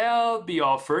shall be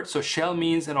offered. So shall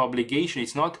means an obligation.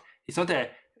 It's not a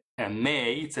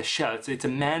may, it's a shall. It's a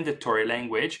mandatory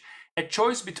language. A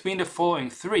choice between the following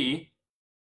three.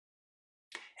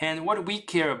 And what we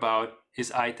care about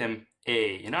is item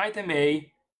A. In item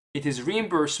A, it is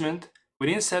reimbursement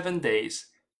within 7 days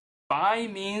by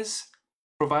means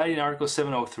provided in Article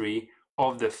 703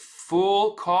 of the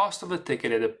full cost of the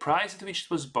ticket at the price at which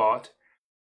it was bought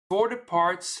for the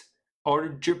parts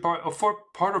or for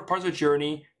part or parts of the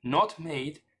journey not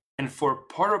made and for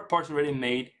part or parts already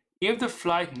made if the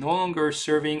flight no longer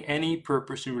serving any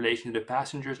purpose in relation to the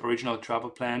passenger's original travel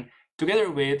plan, together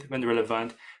with, when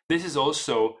relevant, this is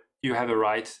also, you have a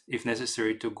right, if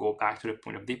necessary, to go back to the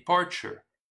point of departure,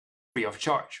 free of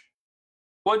charge.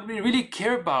 What we really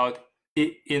care about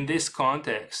in this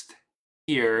context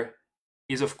here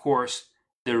is, of course,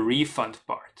 the refund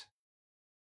part.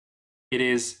 It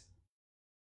is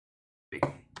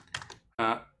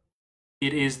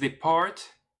the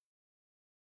part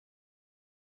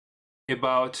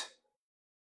about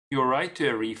your right to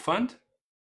a refund.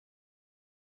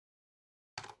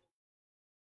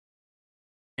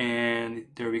 And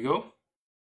there we go.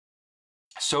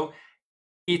 So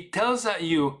it tells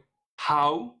you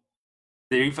how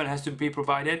the refund has to be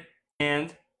provided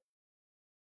and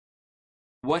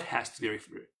what has to be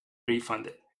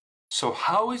refunded. So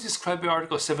how is described by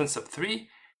Article 7 sub 3?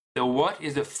 The what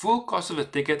is the full cost of the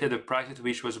ticket at the price at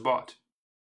which was bought.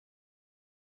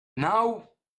 Now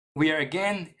we are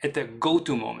again at the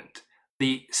go-to moment.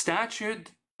 The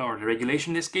statute, or the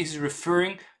regulation in this case, is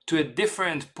referring to a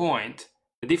different point,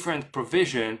 a different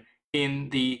provision in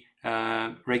the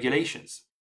regulations.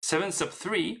 7 sub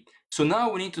 3. So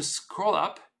now we need to scroll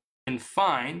up and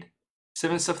find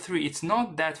 7 sub 3. It's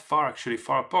not that far, actually,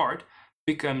 far apart.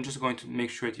 I'm just going to make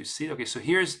sure that you see it. Okay, so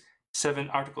here's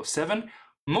Article 7.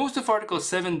 Most of Article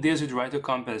 7 deals with right to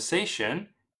compensation,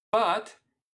 but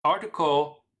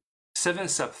Article 7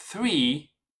 sub 3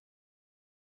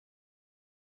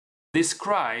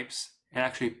 describes and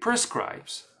actually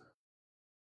prescribes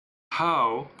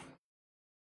how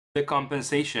the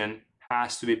compensation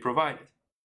has to be provided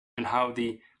and how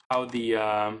the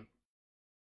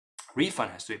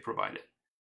refund has to be provided.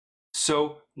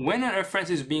 So when a reference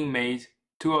is being made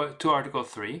to Article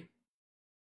 3,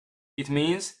 it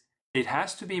means it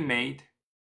has to be made,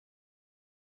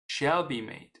 shall be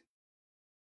made.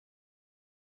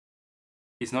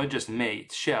 It's not just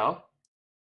made, shall,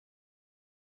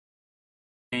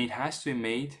 and it has to be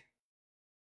made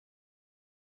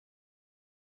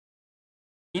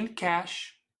in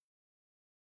cash,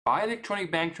 by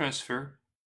electronic bank transfer,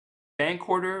 bank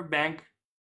order, bank,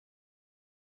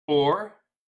 or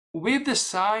with the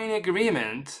signed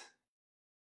agreement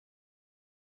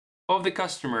of the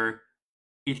customer.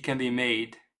 It can be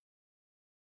made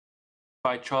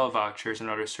by travel vouchers and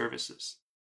other services.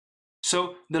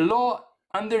 So the law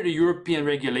under the European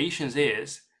regulations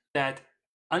is that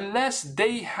unless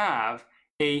they have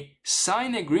a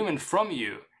signed agreement from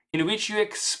you in which you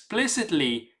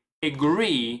explicitly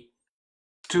agree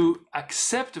to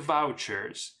accept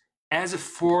vouchers as a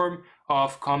form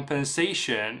of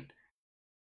compensation,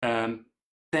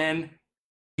 then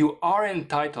you are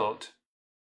entitled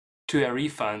to a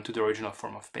refund to the original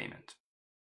form of payment.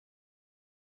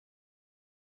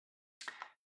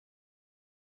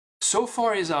 So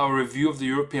far is our review of the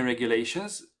European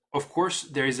regulations. Of course,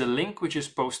 there is a link which is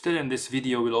posted, and this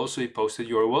video will also be posted.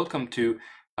 You are welcome to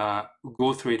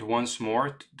go through it once more,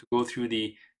 to go through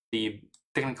the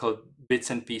technical bits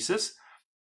and pieces.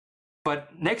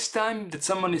 But next time that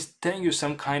someone is telling you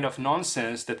some kind of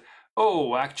nonsense that,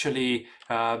 oh, actually,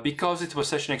 because it was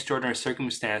such an extraordinary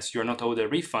circumstance, you're not owed a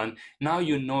refund, now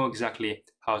you know exactly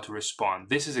how to respond.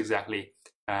 This is exactly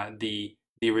the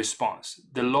response.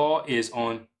 The law is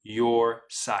on your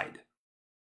side.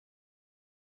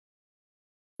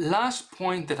 Last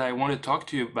point that I want to talk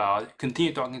to you about,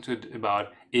 continue talking to you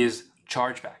about, is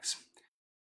chargebacks.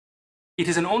 It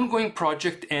is an ongoing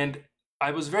project, and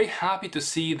I was very happy to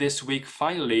see this week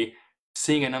finally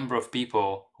seeing a number of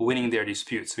people winning their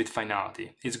disputes with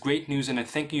finality. It's great news, and I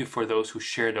thank you for those who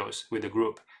share those with the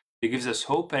group. It gives us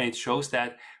hope, and it shows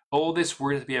that all this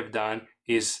work that we have done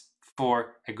is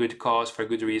for a good cause, for a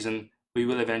good reason. We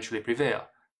will eventually prevail.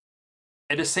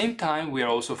 At the same time, we are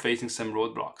also facing some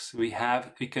roadblocks. We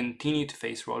continue to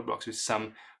face roadblocks with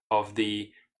some of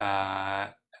the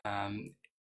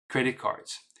credit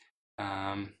cards.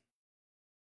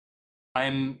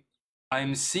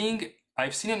 I've seen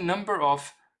a number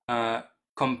of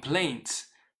complaints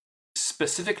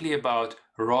specifically about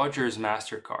Rogers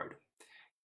MasterCard.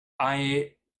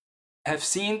 I have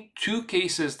seen 2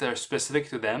 cases that are specific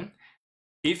to them.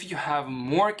 If you have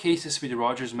more cases with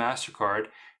Rogers MasterCard,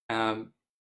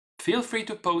 feel free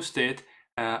to post it.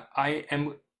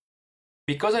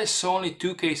 Because I saw only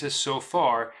 2 cases so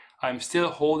far, I'm still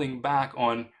holding back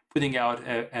on putting out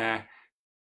a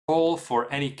call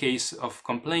for any case of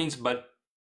complaints, but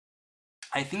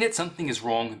I think that something is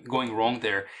going wrong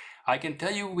there. I can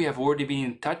tell you we have already been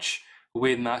in touch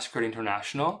with MasterCard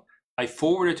International. I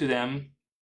forwarded to them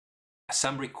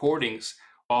some recordings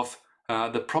of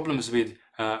the problems with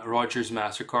Rogers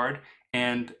MasterCard,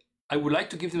 and I would like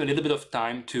to give them a little bit of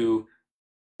time to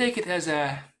take it as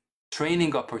a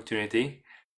training opportunity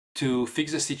to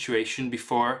fix the situation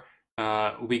before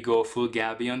we go full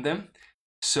Gabby on them.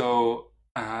 So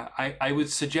I would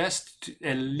suggest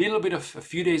a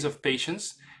few days of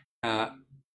patience.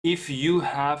 If you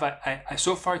have,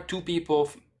 so far 2 people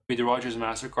with the Rogers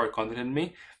MasterCard contacted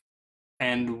me,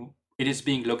 and it is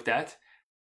being looked at.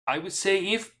 I would say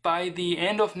if by the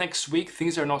end of next week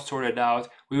things are not sorted out,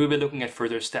 we will be looking at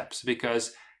further steps,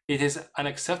 because it is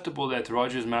unacceptable that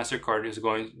Rogers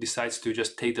MasterCard decides to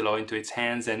just take the law into its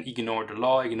hands and ignore the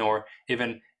law, ignore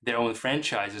even their own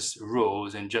franchise's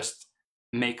rules, and just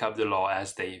make up the law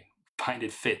as they find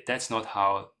it fit. That's not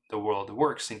how the world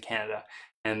works in Canada,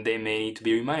 and they may need to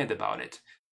be reminded about it.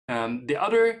 The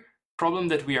other problem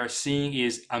that we are seeing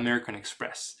is American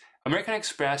Express. American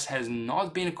Express has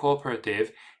not been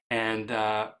cooperative, and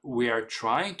we are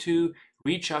trying to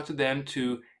reach out to them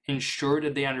to ensure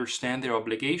that they understand their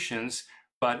obligations.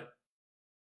 But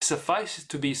suffice it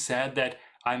to be said that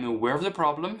I'm aware of the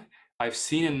problem. I've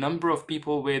seen a number of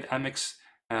people with Amex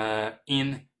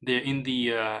in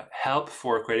the help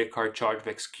for credit card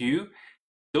chargebacks queue.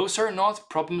 Those are not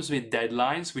problems with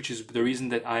deadlines, which is the reason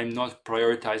that I'm not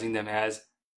prioritizing them as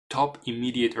top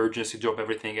immediate urgency to drop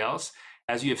everything else.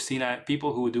 As you have seen,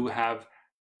 people who do have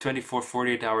 24,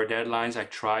 48-hour deadlines, I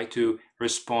try to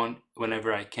respond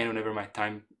whenever I can, whenever my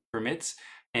time permits,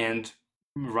 and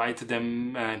write to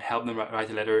them and help them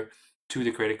write a letter to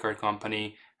the credit card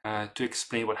company to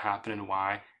explain what happened and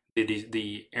why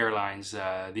the airline's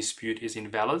dispute is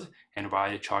invalid and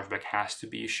why the chargeback has to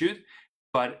be issued.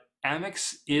 But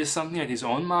Amex is something that is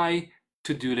on my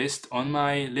to-do list, on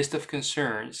my list of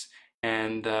concerns,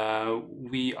 and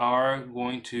we are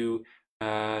going to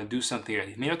do something.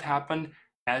 It may not happen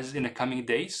as in the coming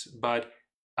days, but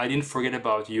I didn't forget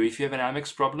about you. If you have an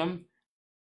Amex problem,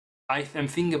 I am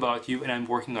thinking about you and I'm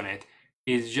working on it.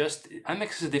 It's just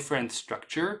Amex is a different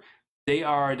structure. They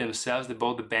are themselves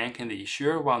both the bank and the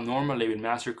issuer, while normally with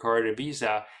MasterCard or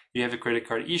Visa, you have a credit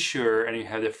card issuer and you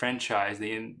have the franchise,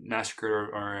 the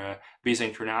MasterCard or Visa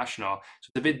International. So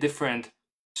it's a bit different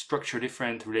structure,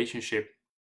 different relationship,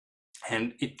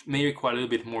 and it may require a little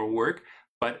bit more work,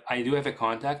 but I do have a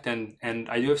contact and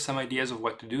I do have some ideas of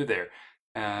what to do there.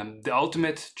 The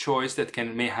ultimate choice that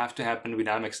may have to happen with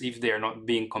Amex, if they are not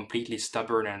being completely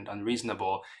stubborn and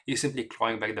unreasonable, is simply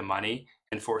clawing back the money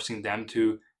and forcing them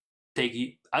to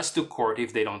take us to court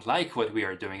if they don't like what we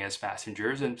are doing as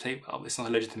passengers and say, well, it's not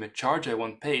a legitimate charge, I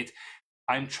won't pay it.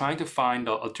 I'm trying to find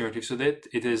alternatives to that.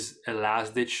 It is a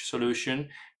last-ditch solution.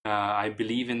 I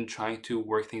believe in trying to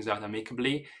work things out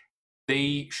amicably.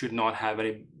 They should not have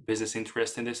any business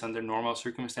interest in this under normal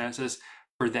circumstances.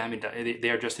 For them, they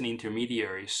are just an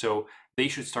intermediary. So they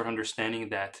should start understanding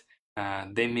that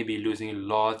they may be losing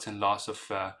lots and lots of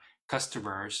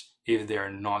customers if they are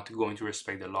not going to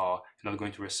respect the law and not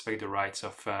going to respect the rights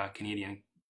of Canadian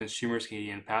consumers,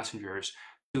 Canadian passengers,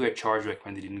 to get chargeback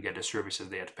when they didn't get the services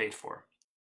they had paid for.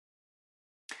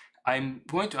 I'm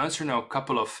going to answer now a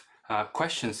couple of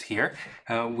questions here.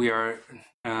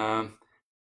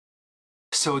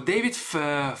 So David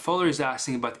Fowler is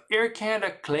asking, but Air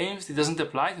Canada claims it doesn't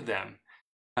apply to them.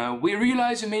 We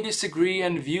realize you may disagree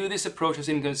and view this approach as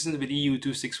inconsistent with EU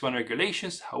 261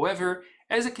 regulations. However,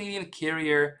 as a Canadian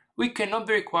carrier, we cannot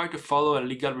be required to follow a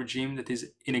legal regime that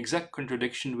is in exact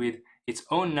contradiction with its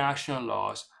own national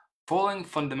laws, following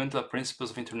fundamental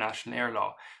principles of international air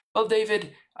law. Well,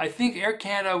 David, I think Air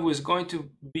Canada was going to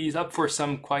be up for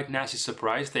some quite nasty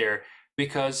surprise there,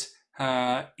 because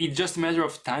it's just a matter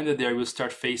of time that they will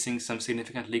start facing some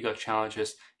significant legal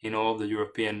challenges in all of the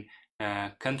European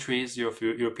countries,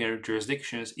 European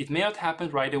jurisdictions. It may not happen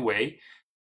right away,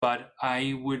 but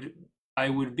I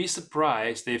would be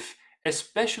surprised if,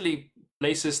 especially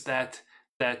places that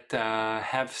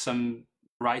have some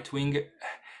right-wing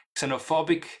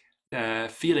xenophobic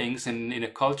feelings in a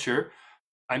culture.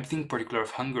 I'm thinking particularly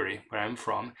of Hungary, where I'm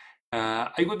from.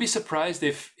 I would be surprised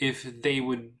if they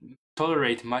would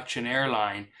tolerate much an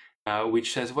airline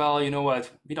which says, well, you know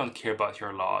what, we don't care about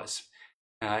your laws.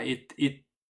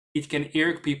 It can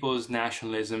irk people's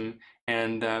nationalism,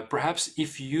 and perhaps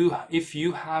if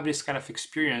you have this kind of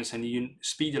experience and you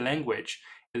speak the language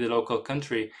in the local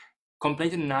country,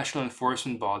 complain to the national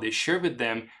enforcement body, share with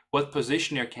them what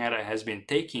position Air Canada has been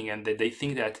taking, and that they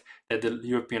think that the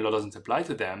European law doesn't apply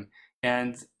to them,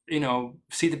 and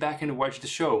sit back and watch the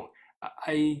show.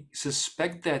 I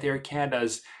suspect that Air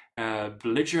Canada's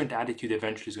belligerent attitude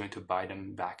eventually is going to bite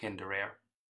them back in the rear.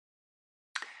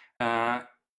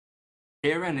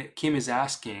 Aaron Kim is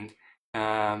asking,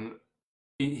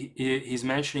 he's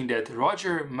mentioning that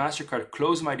Roger, MasterCard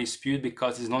closed my dispute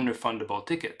because it's a non-refundable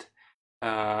ticket.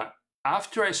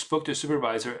 After I spoke to a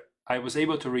supervisor, I was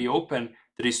able to reopen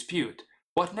the dispute.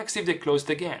 What next if they closed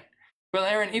again? Well,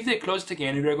 Aaron, if they closed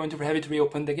again, we are going to have it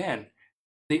reopened again.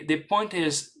 The point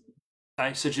is,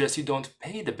 I suggest you don't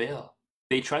pay the bill.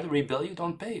 They try to rebill you,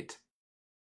 don't pay it.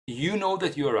 You know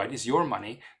that you're right, it's your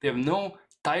money. They have no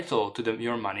title to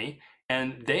your money,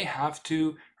 and they have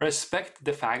to respect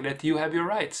the fact that you have your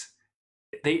rights.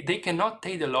 They cannot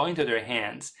take the law into their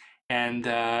hands and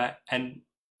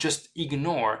just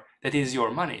ignore that it is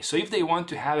your money. So if they want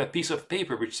to have a piece of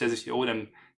paper which says if you owe them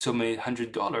so many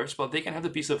 $100, well, they can have the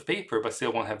piece of paper but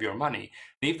still won't have your money.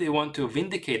 And if they want to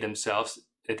vindicate themselves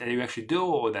that you actually do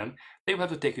owe them, they will have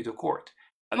to take you to court.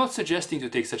 I'm not suggesting to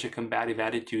take such a combative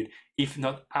attitude if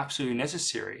not absolutely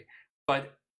necessary,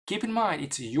 but keep in mind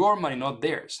it's your money, not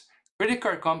theirs. Credit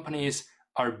card companies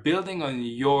are building on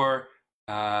your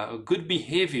good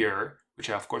behavior, which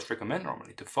I of course recommend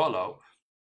normally to follow,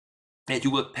 that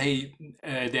you will pay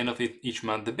at the end of each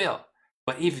month the bill.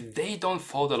 But if they don't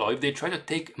follow the law, if they try to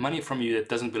take money from you that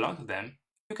doesn't belong to them,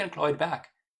 you can claw it back,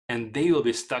 and they will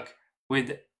be stuck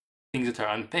with things that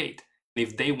are unpaid. And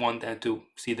if they want them to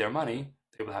see their money,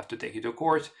 they will have to take you to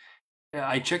court.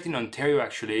 I checked in Ontario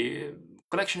actually.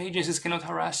 collection agencies cannot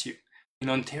harass you. In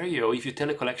Ontario, if you tell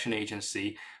a collection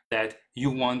agency that you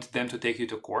want them to take you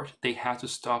to court, they have to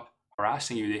stop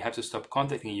harassing you, they have to stop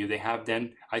contacting you, they have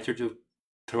then either to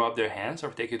throw up their hands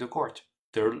or take you to court.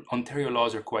 The Ontario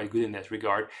laws are quite good in that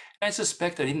regard. And I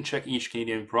suspect, I didn't check each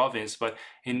Canadian province, but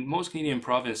in most Canadian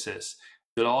provinces,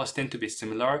 the laws tend to be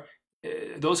similar.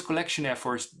 Those collection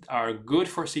efforts are good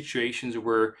for situations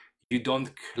where you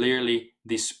don't clearly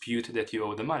dispute that you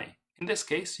owe the money. In this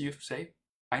case, you say,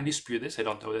 I dispute this, I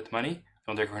don't owe that money,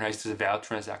 I don't recognize this as a valid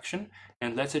transaction,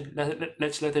 and let's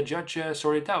let the judge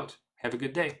sort it out. Have a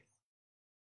good day.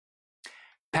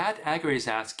 Pat Agar is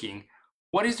asking,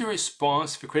 what is the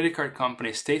response if a credit card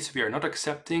company states we are not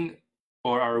accepting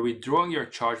or are withdrawing your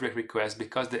chargeback request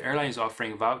because the airline is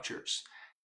offering vouchers?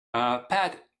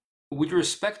 Pat, with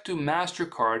respect to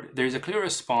MasterCard, there is a clear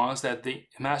response that the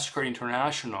MasterCard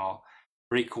International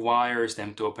requires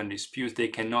them to open disputes. They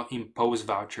cannot impose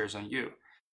vouchers on you.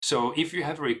 So if you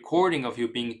have a recording of you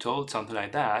being told something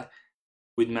like that,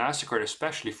 with MasterCard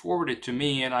especially, forward it to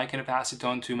me and I can pass it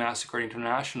on to MasterCard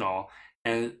International.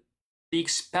 And the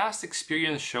past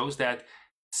experience shows that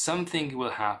something will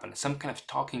happen, some kind of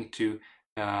talking to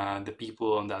the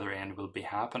people on the other end will be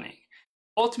happening.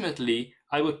 Ultimately,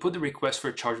 I would put the request for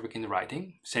a chargeback in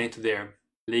writing, send it to their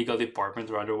legal department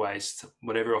or otherwise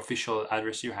whatever official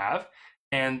address you have.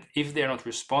 And if they're not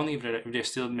responding, if they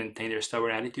still maintain their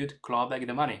stubborn attitude, claw back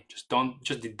the money.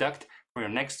 Just deduct for your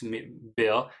next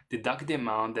bill, deduct the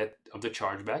amount of the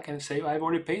chargeback and say, I've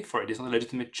already paid for it. It's not a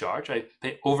legitimate charge. I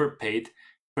overpaid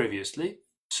previously,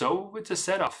 so it's a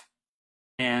set-off.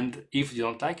 And if you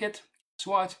don't like it, guess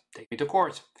what? Take me to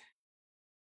court.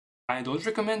 I don't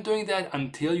recommend doing that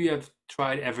until you have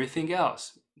tried everything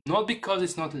else. Not because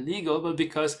it's not legal, but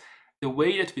because the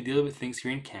way that we deal with things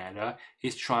here in Canada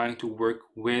is trying to work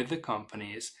with the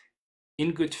companies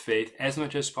in good faith as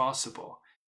much as possible.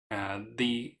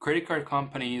 The credit card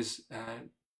companies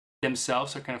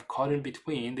themselves are kind of caught in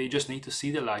between. They just need to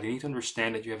see the light. They need to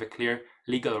understand that you have a clear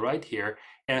legal right here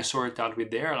and sort it out with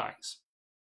the airlines.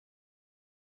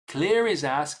 Claire is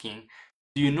asking,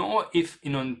 do you know if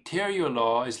in Ontario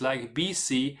law is like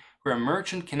BC where a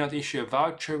merchant cannot issue a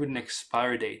voucher with an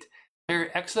expiry date?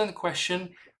 Claire, excellent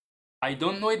question. I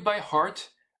don't know it by heart,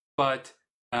 but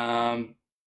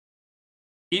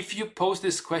if you post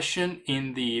this question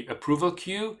in the approval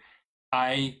queue,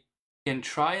 I can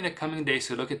try in the coming days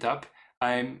to look it up.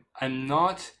 I'm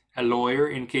not a lawyer,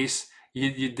 in case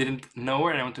you didn't know,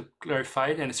 and I want to clarify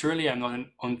it, and certainly I'm not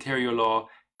an Ontario law,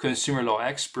 consumer law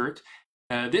expert.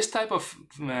 This type of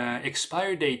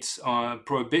expiry dates,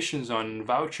 prohibitions on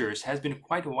vouchers has been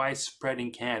quite widespread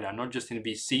in Canada, not just in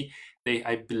BC.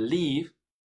 I believe,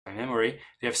 by memory,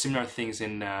 they have similar things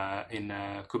in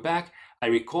Quebec. I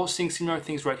recall seeing similar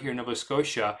things right here in Nova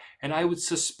Scotia, and I would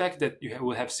suspect that you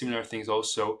will have similar things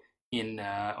also in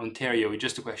Ontario. It's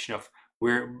just a question of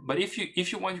where. But if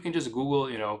you want, you can just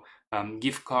Google,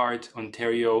 gift card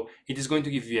Ontario. It is going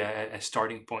to give you a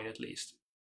starting point at least.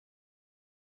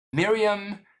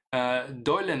 Miriam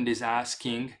Doyland is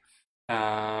asking,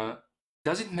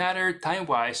 does it matter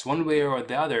time-wise, one way or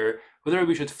the other, whether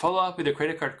we should follow up with the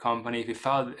credit card company if we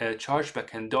filed a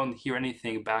chargeback and don't hear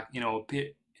anything back,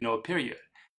 period?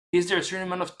 Is there a certain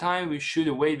amount of time we should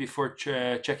wait before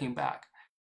checking back?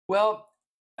 Well,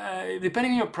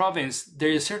 depending on your province, there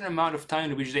is a certain amount of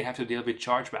time in which they have to deal with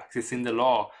chargebacks. It's in the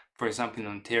law, for example, in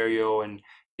Ontario and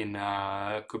in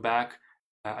Quebec.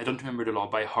 I don't remember the law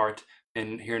by heart,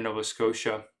 and here in Nova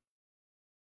Scotia.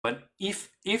 But if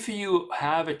you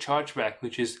have a chargeback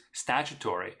which is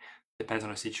statutory, depends on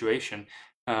the situation,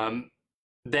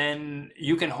 then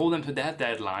you can hold them to that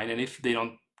deadline. And if they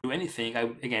don't do anything, I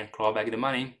would again claw back the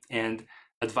money and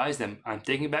advise them, I'm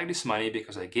taking back this money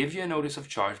because I gave you a notice of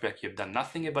chargeback. You've done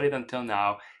nothing about it until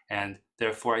now, and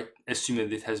therefore I assume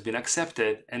that it has been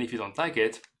accepted. And if you don't like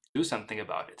it, do something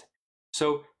about it.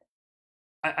 So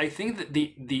I think that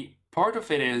the part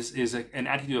of it is an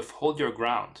attitude of hold your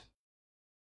ground.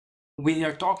 We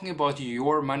are talking about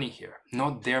your money here,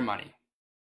 not their money.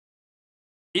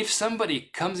 If somebody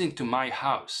comes into my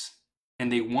house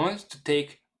and they want to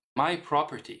take my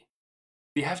property,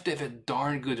 they have to have a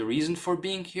darn good reason for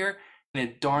being here and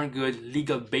a darn good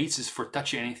legal basis for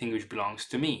touching anything which belongs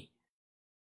to me.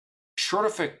 Short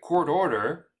of a court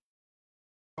order,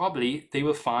 probably they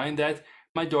will find that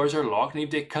my doors are locked, and if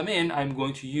they come in, I'm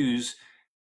going to use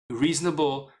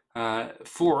reasonable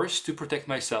force to protect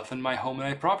myself and my home and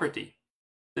my property.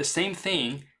 The same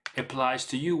thing applies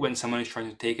to you when someone is trying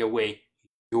to take away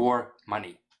your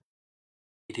money.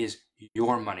 It is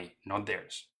your money, not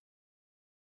theirs.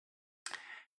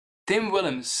 Tim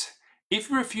Williams, if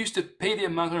you refuse to pay the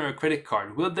amount on your credit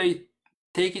card, will they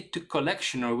take it to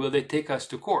collection or will they take us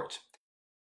to court?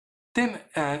 Tim,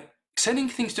 sending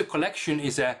things to collection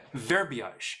is a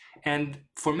verbiage. And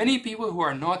for many people who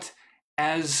are not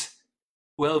as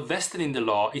well vested in the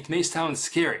law, it may sound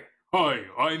scary. Hi,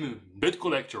 I'm a debt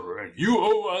collector and you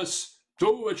owe us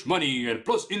so much money and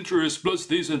plus interest, plus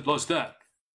this and plus that.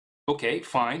 Okay,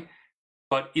 fine.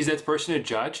 But is that person a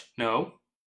judge? No.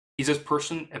 Is that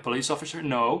person a police officer?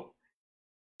 No.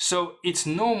 So it's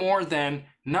no more than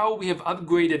now we have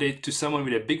upgraded it to someone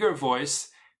with a bigger voice,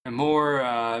 a more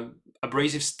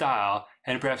abrasive style,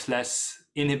 and perhaps less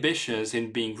inhibitions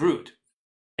in being rude.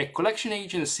 A collection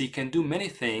agency can do many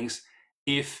things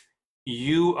if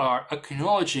you are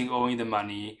acknowledging owing the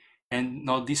money and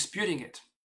not disputing it.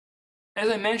 As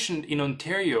I mentioned, in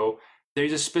Ontario, there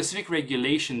is a specific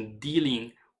regulation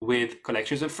dealing with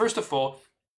collections. And first of all,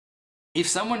 if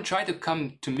someone tried to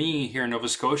come to me here in Nova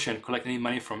Scotia and collect any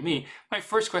money from me, my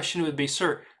first question would be,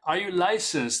 sir, are you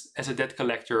licensed as a debt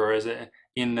collector or as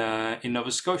in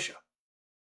Nova Scotia?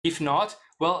 If not,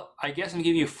 well, I guess I'm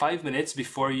giving you 5 minutes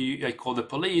before I call the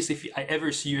police. If I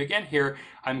ever see you again here,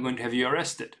 I'm going to have you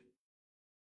arrested.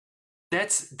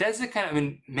 That's the kind of, I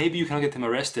mean, maybe you cannot get them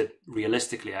arrested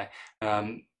realistically,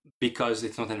 because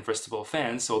it's not an arrestable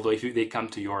offense, although if they come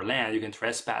to your land, you can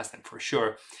trespass them for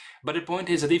sure. But the point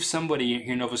is that if somebody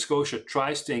here in Nova Scotia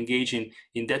tries to engage in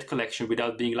debt collection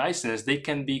without being licensed, they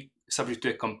can be subject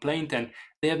to a complaint, and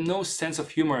they have no sense of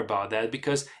humor about that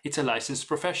because it's a licensed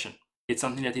profession. It's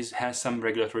something that has some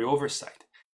regulatory oversight.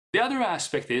 The other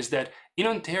aspect is that in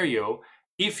Ontario,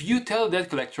 if you tell a debt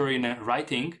collector in a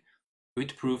writing,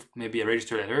 with proof, maybe a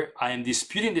registered letter, I am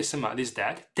disputing this amount, this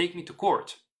debt, take me to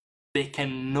court, they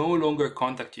can no longer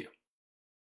contact you.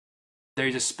 There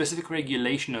is a specific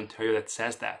regulation in Ontario that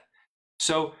says that.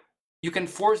 So you can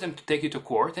force them to take you to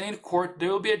court, and in court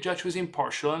there will be a judge who's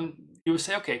impartial, and you will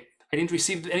say, okay, I didn't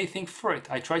receive anything for it.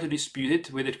 I tried to dispute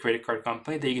it with the credit card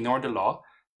company. They ignored the law.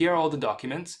 Here are all the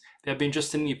documents. They have been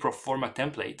just sending me pro forma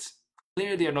templates.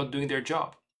 Clearly they are not doing their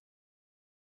job.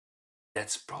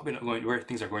 That's probably not going where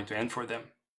things are going to end for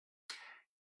them.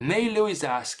 May Lou is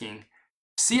asking,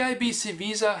 CIBC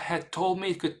Visa had told me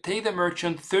it could take the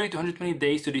merchant 30 to 120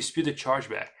 days to dispute the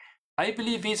chargeback. I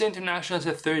believe Visa International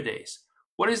said 30 days.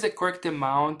 What is the correct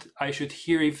amount I should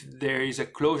hear if there is a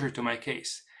closure to my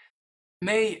case?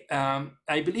 May,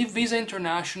 I believe Visa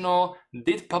International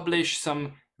did publish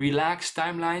some relaxed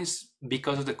timelines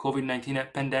because of the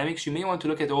COVID-19 pandemic. You may want to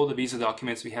look at all the Visa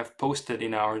documents we have posted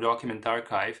in our document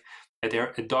archive at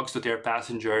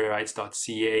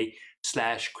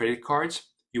docs.airpassengerrights.ca/credit cards.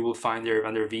 You will find there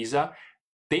under Visa.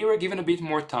 They were given a bit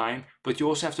more time, but you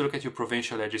also have to look at your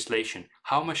provincial legislation.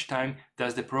 How much time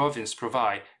does the province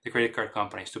provide the credit card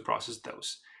companies to process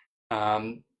those?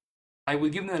 I will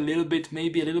give them a little bit,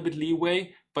 maybe a little bit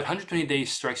leeway, but 120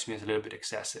 days strikes me as a little bit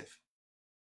excessive.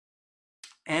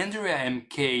 Andrea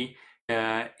MK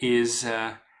is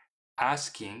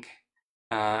asking,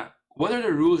 what are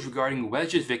the rules regarding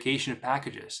WestJet vacation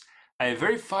packages? I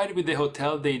verified with the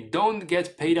hotel they don't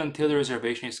get paid until the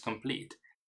reservation is complete.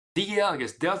 DL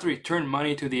gets Delta return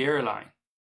money to the airline.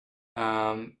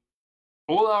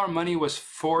 All our money was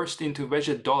forced into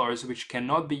WestJet dollars, which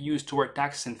cannot be used toward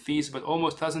taxes and fees, but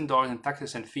almost $1,000 in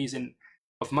taxes and fees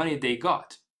of money they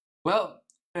got. Well,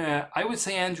 I would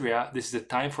say, Andrea, this is the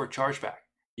time for chargeback.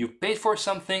 You paid for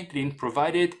something, they didn't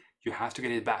provide it, you have to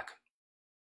get it back.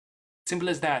 Simple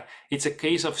as that. It's a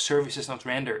case of services not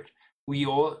rendered. We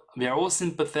are all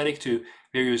sympathetic to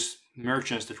various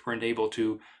merchants that weren't able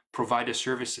to provide the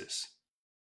services,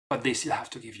 but they still have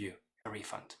to give you a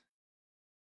refund.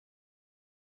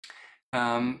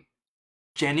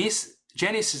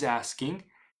 Janice is asking,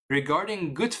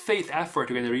 regarding good faith effort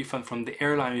to get a refund from the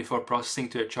airline before processing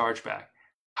to a chargeback,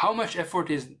 how much effort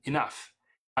is enough?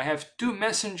 I have 2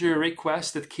 messenger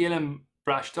requests that KLM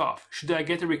brushed off. Should I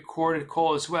get a recorded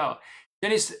call as well?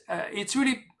 Janice, it's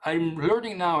really, I'm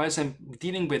learning now as I'm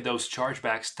dealing with those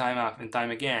chargebacks time out and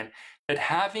time again, that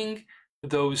having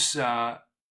those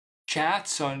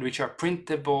chats on which are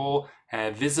printable,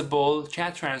 visible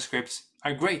chat transcripts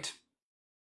are great.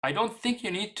 I don't think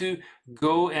you need to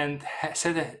go and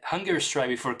set a hunger strike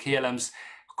before KLM's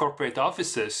corporate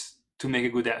offices to make a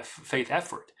good faith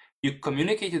effort. You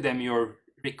communicate to them your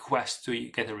request to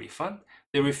get a refund.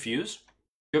 They refuse.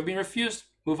 You have been refused.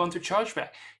 Move on to chargeback.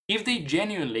 If they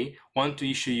genuinely want to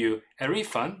issue you a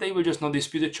refund, they will just not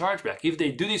dispute a chargeback. If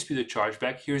they do dispute a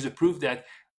chargeback, here's a proof that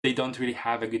they don't really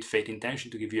have a good faith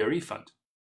intention to give you a refund.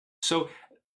 So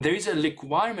there is a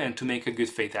requirement to make a good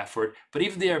faith effort, but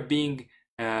if they are being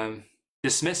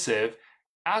dismissive,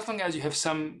 as long as you have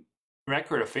some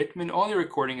record of it. I mean, audio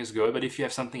recording is good, but if you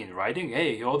have something in writing,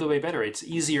 hey, all the way better. It's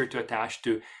easier to attach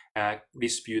to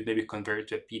dispute, maybe convert it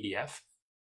to a PDF.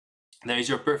 There is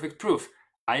your perfect proof.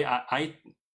 I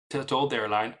told the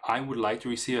airline I would like to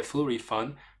receive a full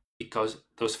refund because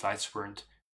those flights weren't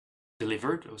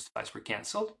delivered, those flights were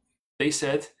canceled. They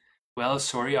said, well,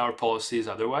 sorry, our policy is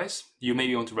otherwise. You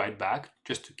maybe want to write back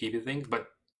just to keep it things, but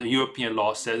the European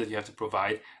law says that you have to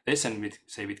provide this, and with,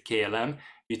 say, with KLM,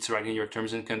 it's right in your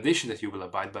terms and conditions that you will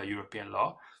abide by European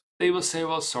law. They will say,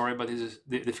 well, sorry, but this is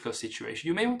a difficult situation.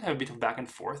 You may want to have a bit of back and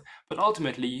forth, but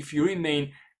ultimately, if you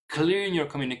remain clear in your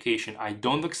communication, I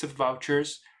don't accept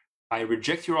vouchers, I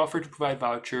reject your offer to provide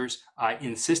vouchers, I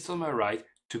insist on my right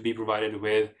to be provided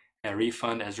with a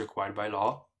refund as required by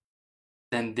law,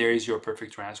 then there is your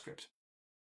perfect transcript.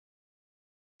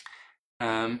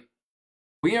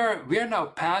 We are now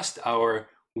past our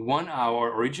 1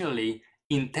 hour originally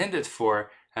intended for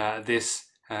this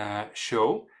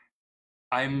show.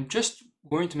 I'm just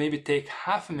going to maybe take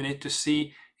half a minute to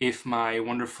see if my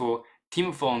wonderful team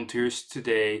of volunteers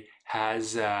today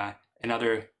has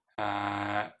another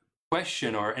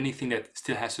question or anything that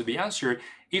still has to be answered.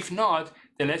 If not,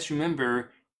 then let's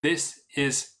remember this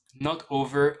is not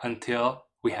over until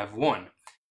we have won.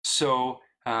 So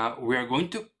we are going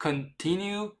to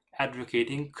continue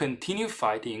advocating, continue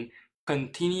fighting,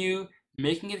 continue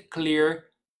making it clear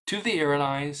to the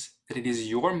airlines that it is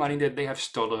your money that they have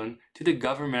stolen, to the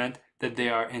government that they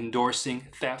are endorsing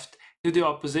theft, to the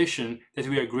opposition that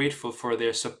we are grateful for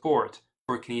their support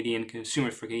for Canadian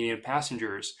consumers, for Canadian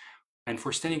passengers, and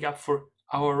for standing up for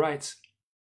our rights.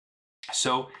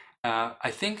 So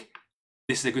I think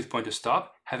this is a good point to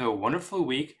stop. Have a wonderful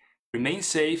week. Remain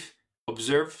safe,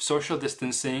 observe social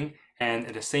distancing, and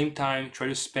at the same time, try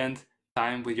to spend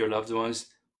time with your loved ones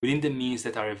within the means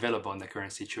that are available in the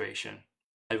current situation.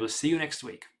 I will see you next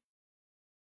week.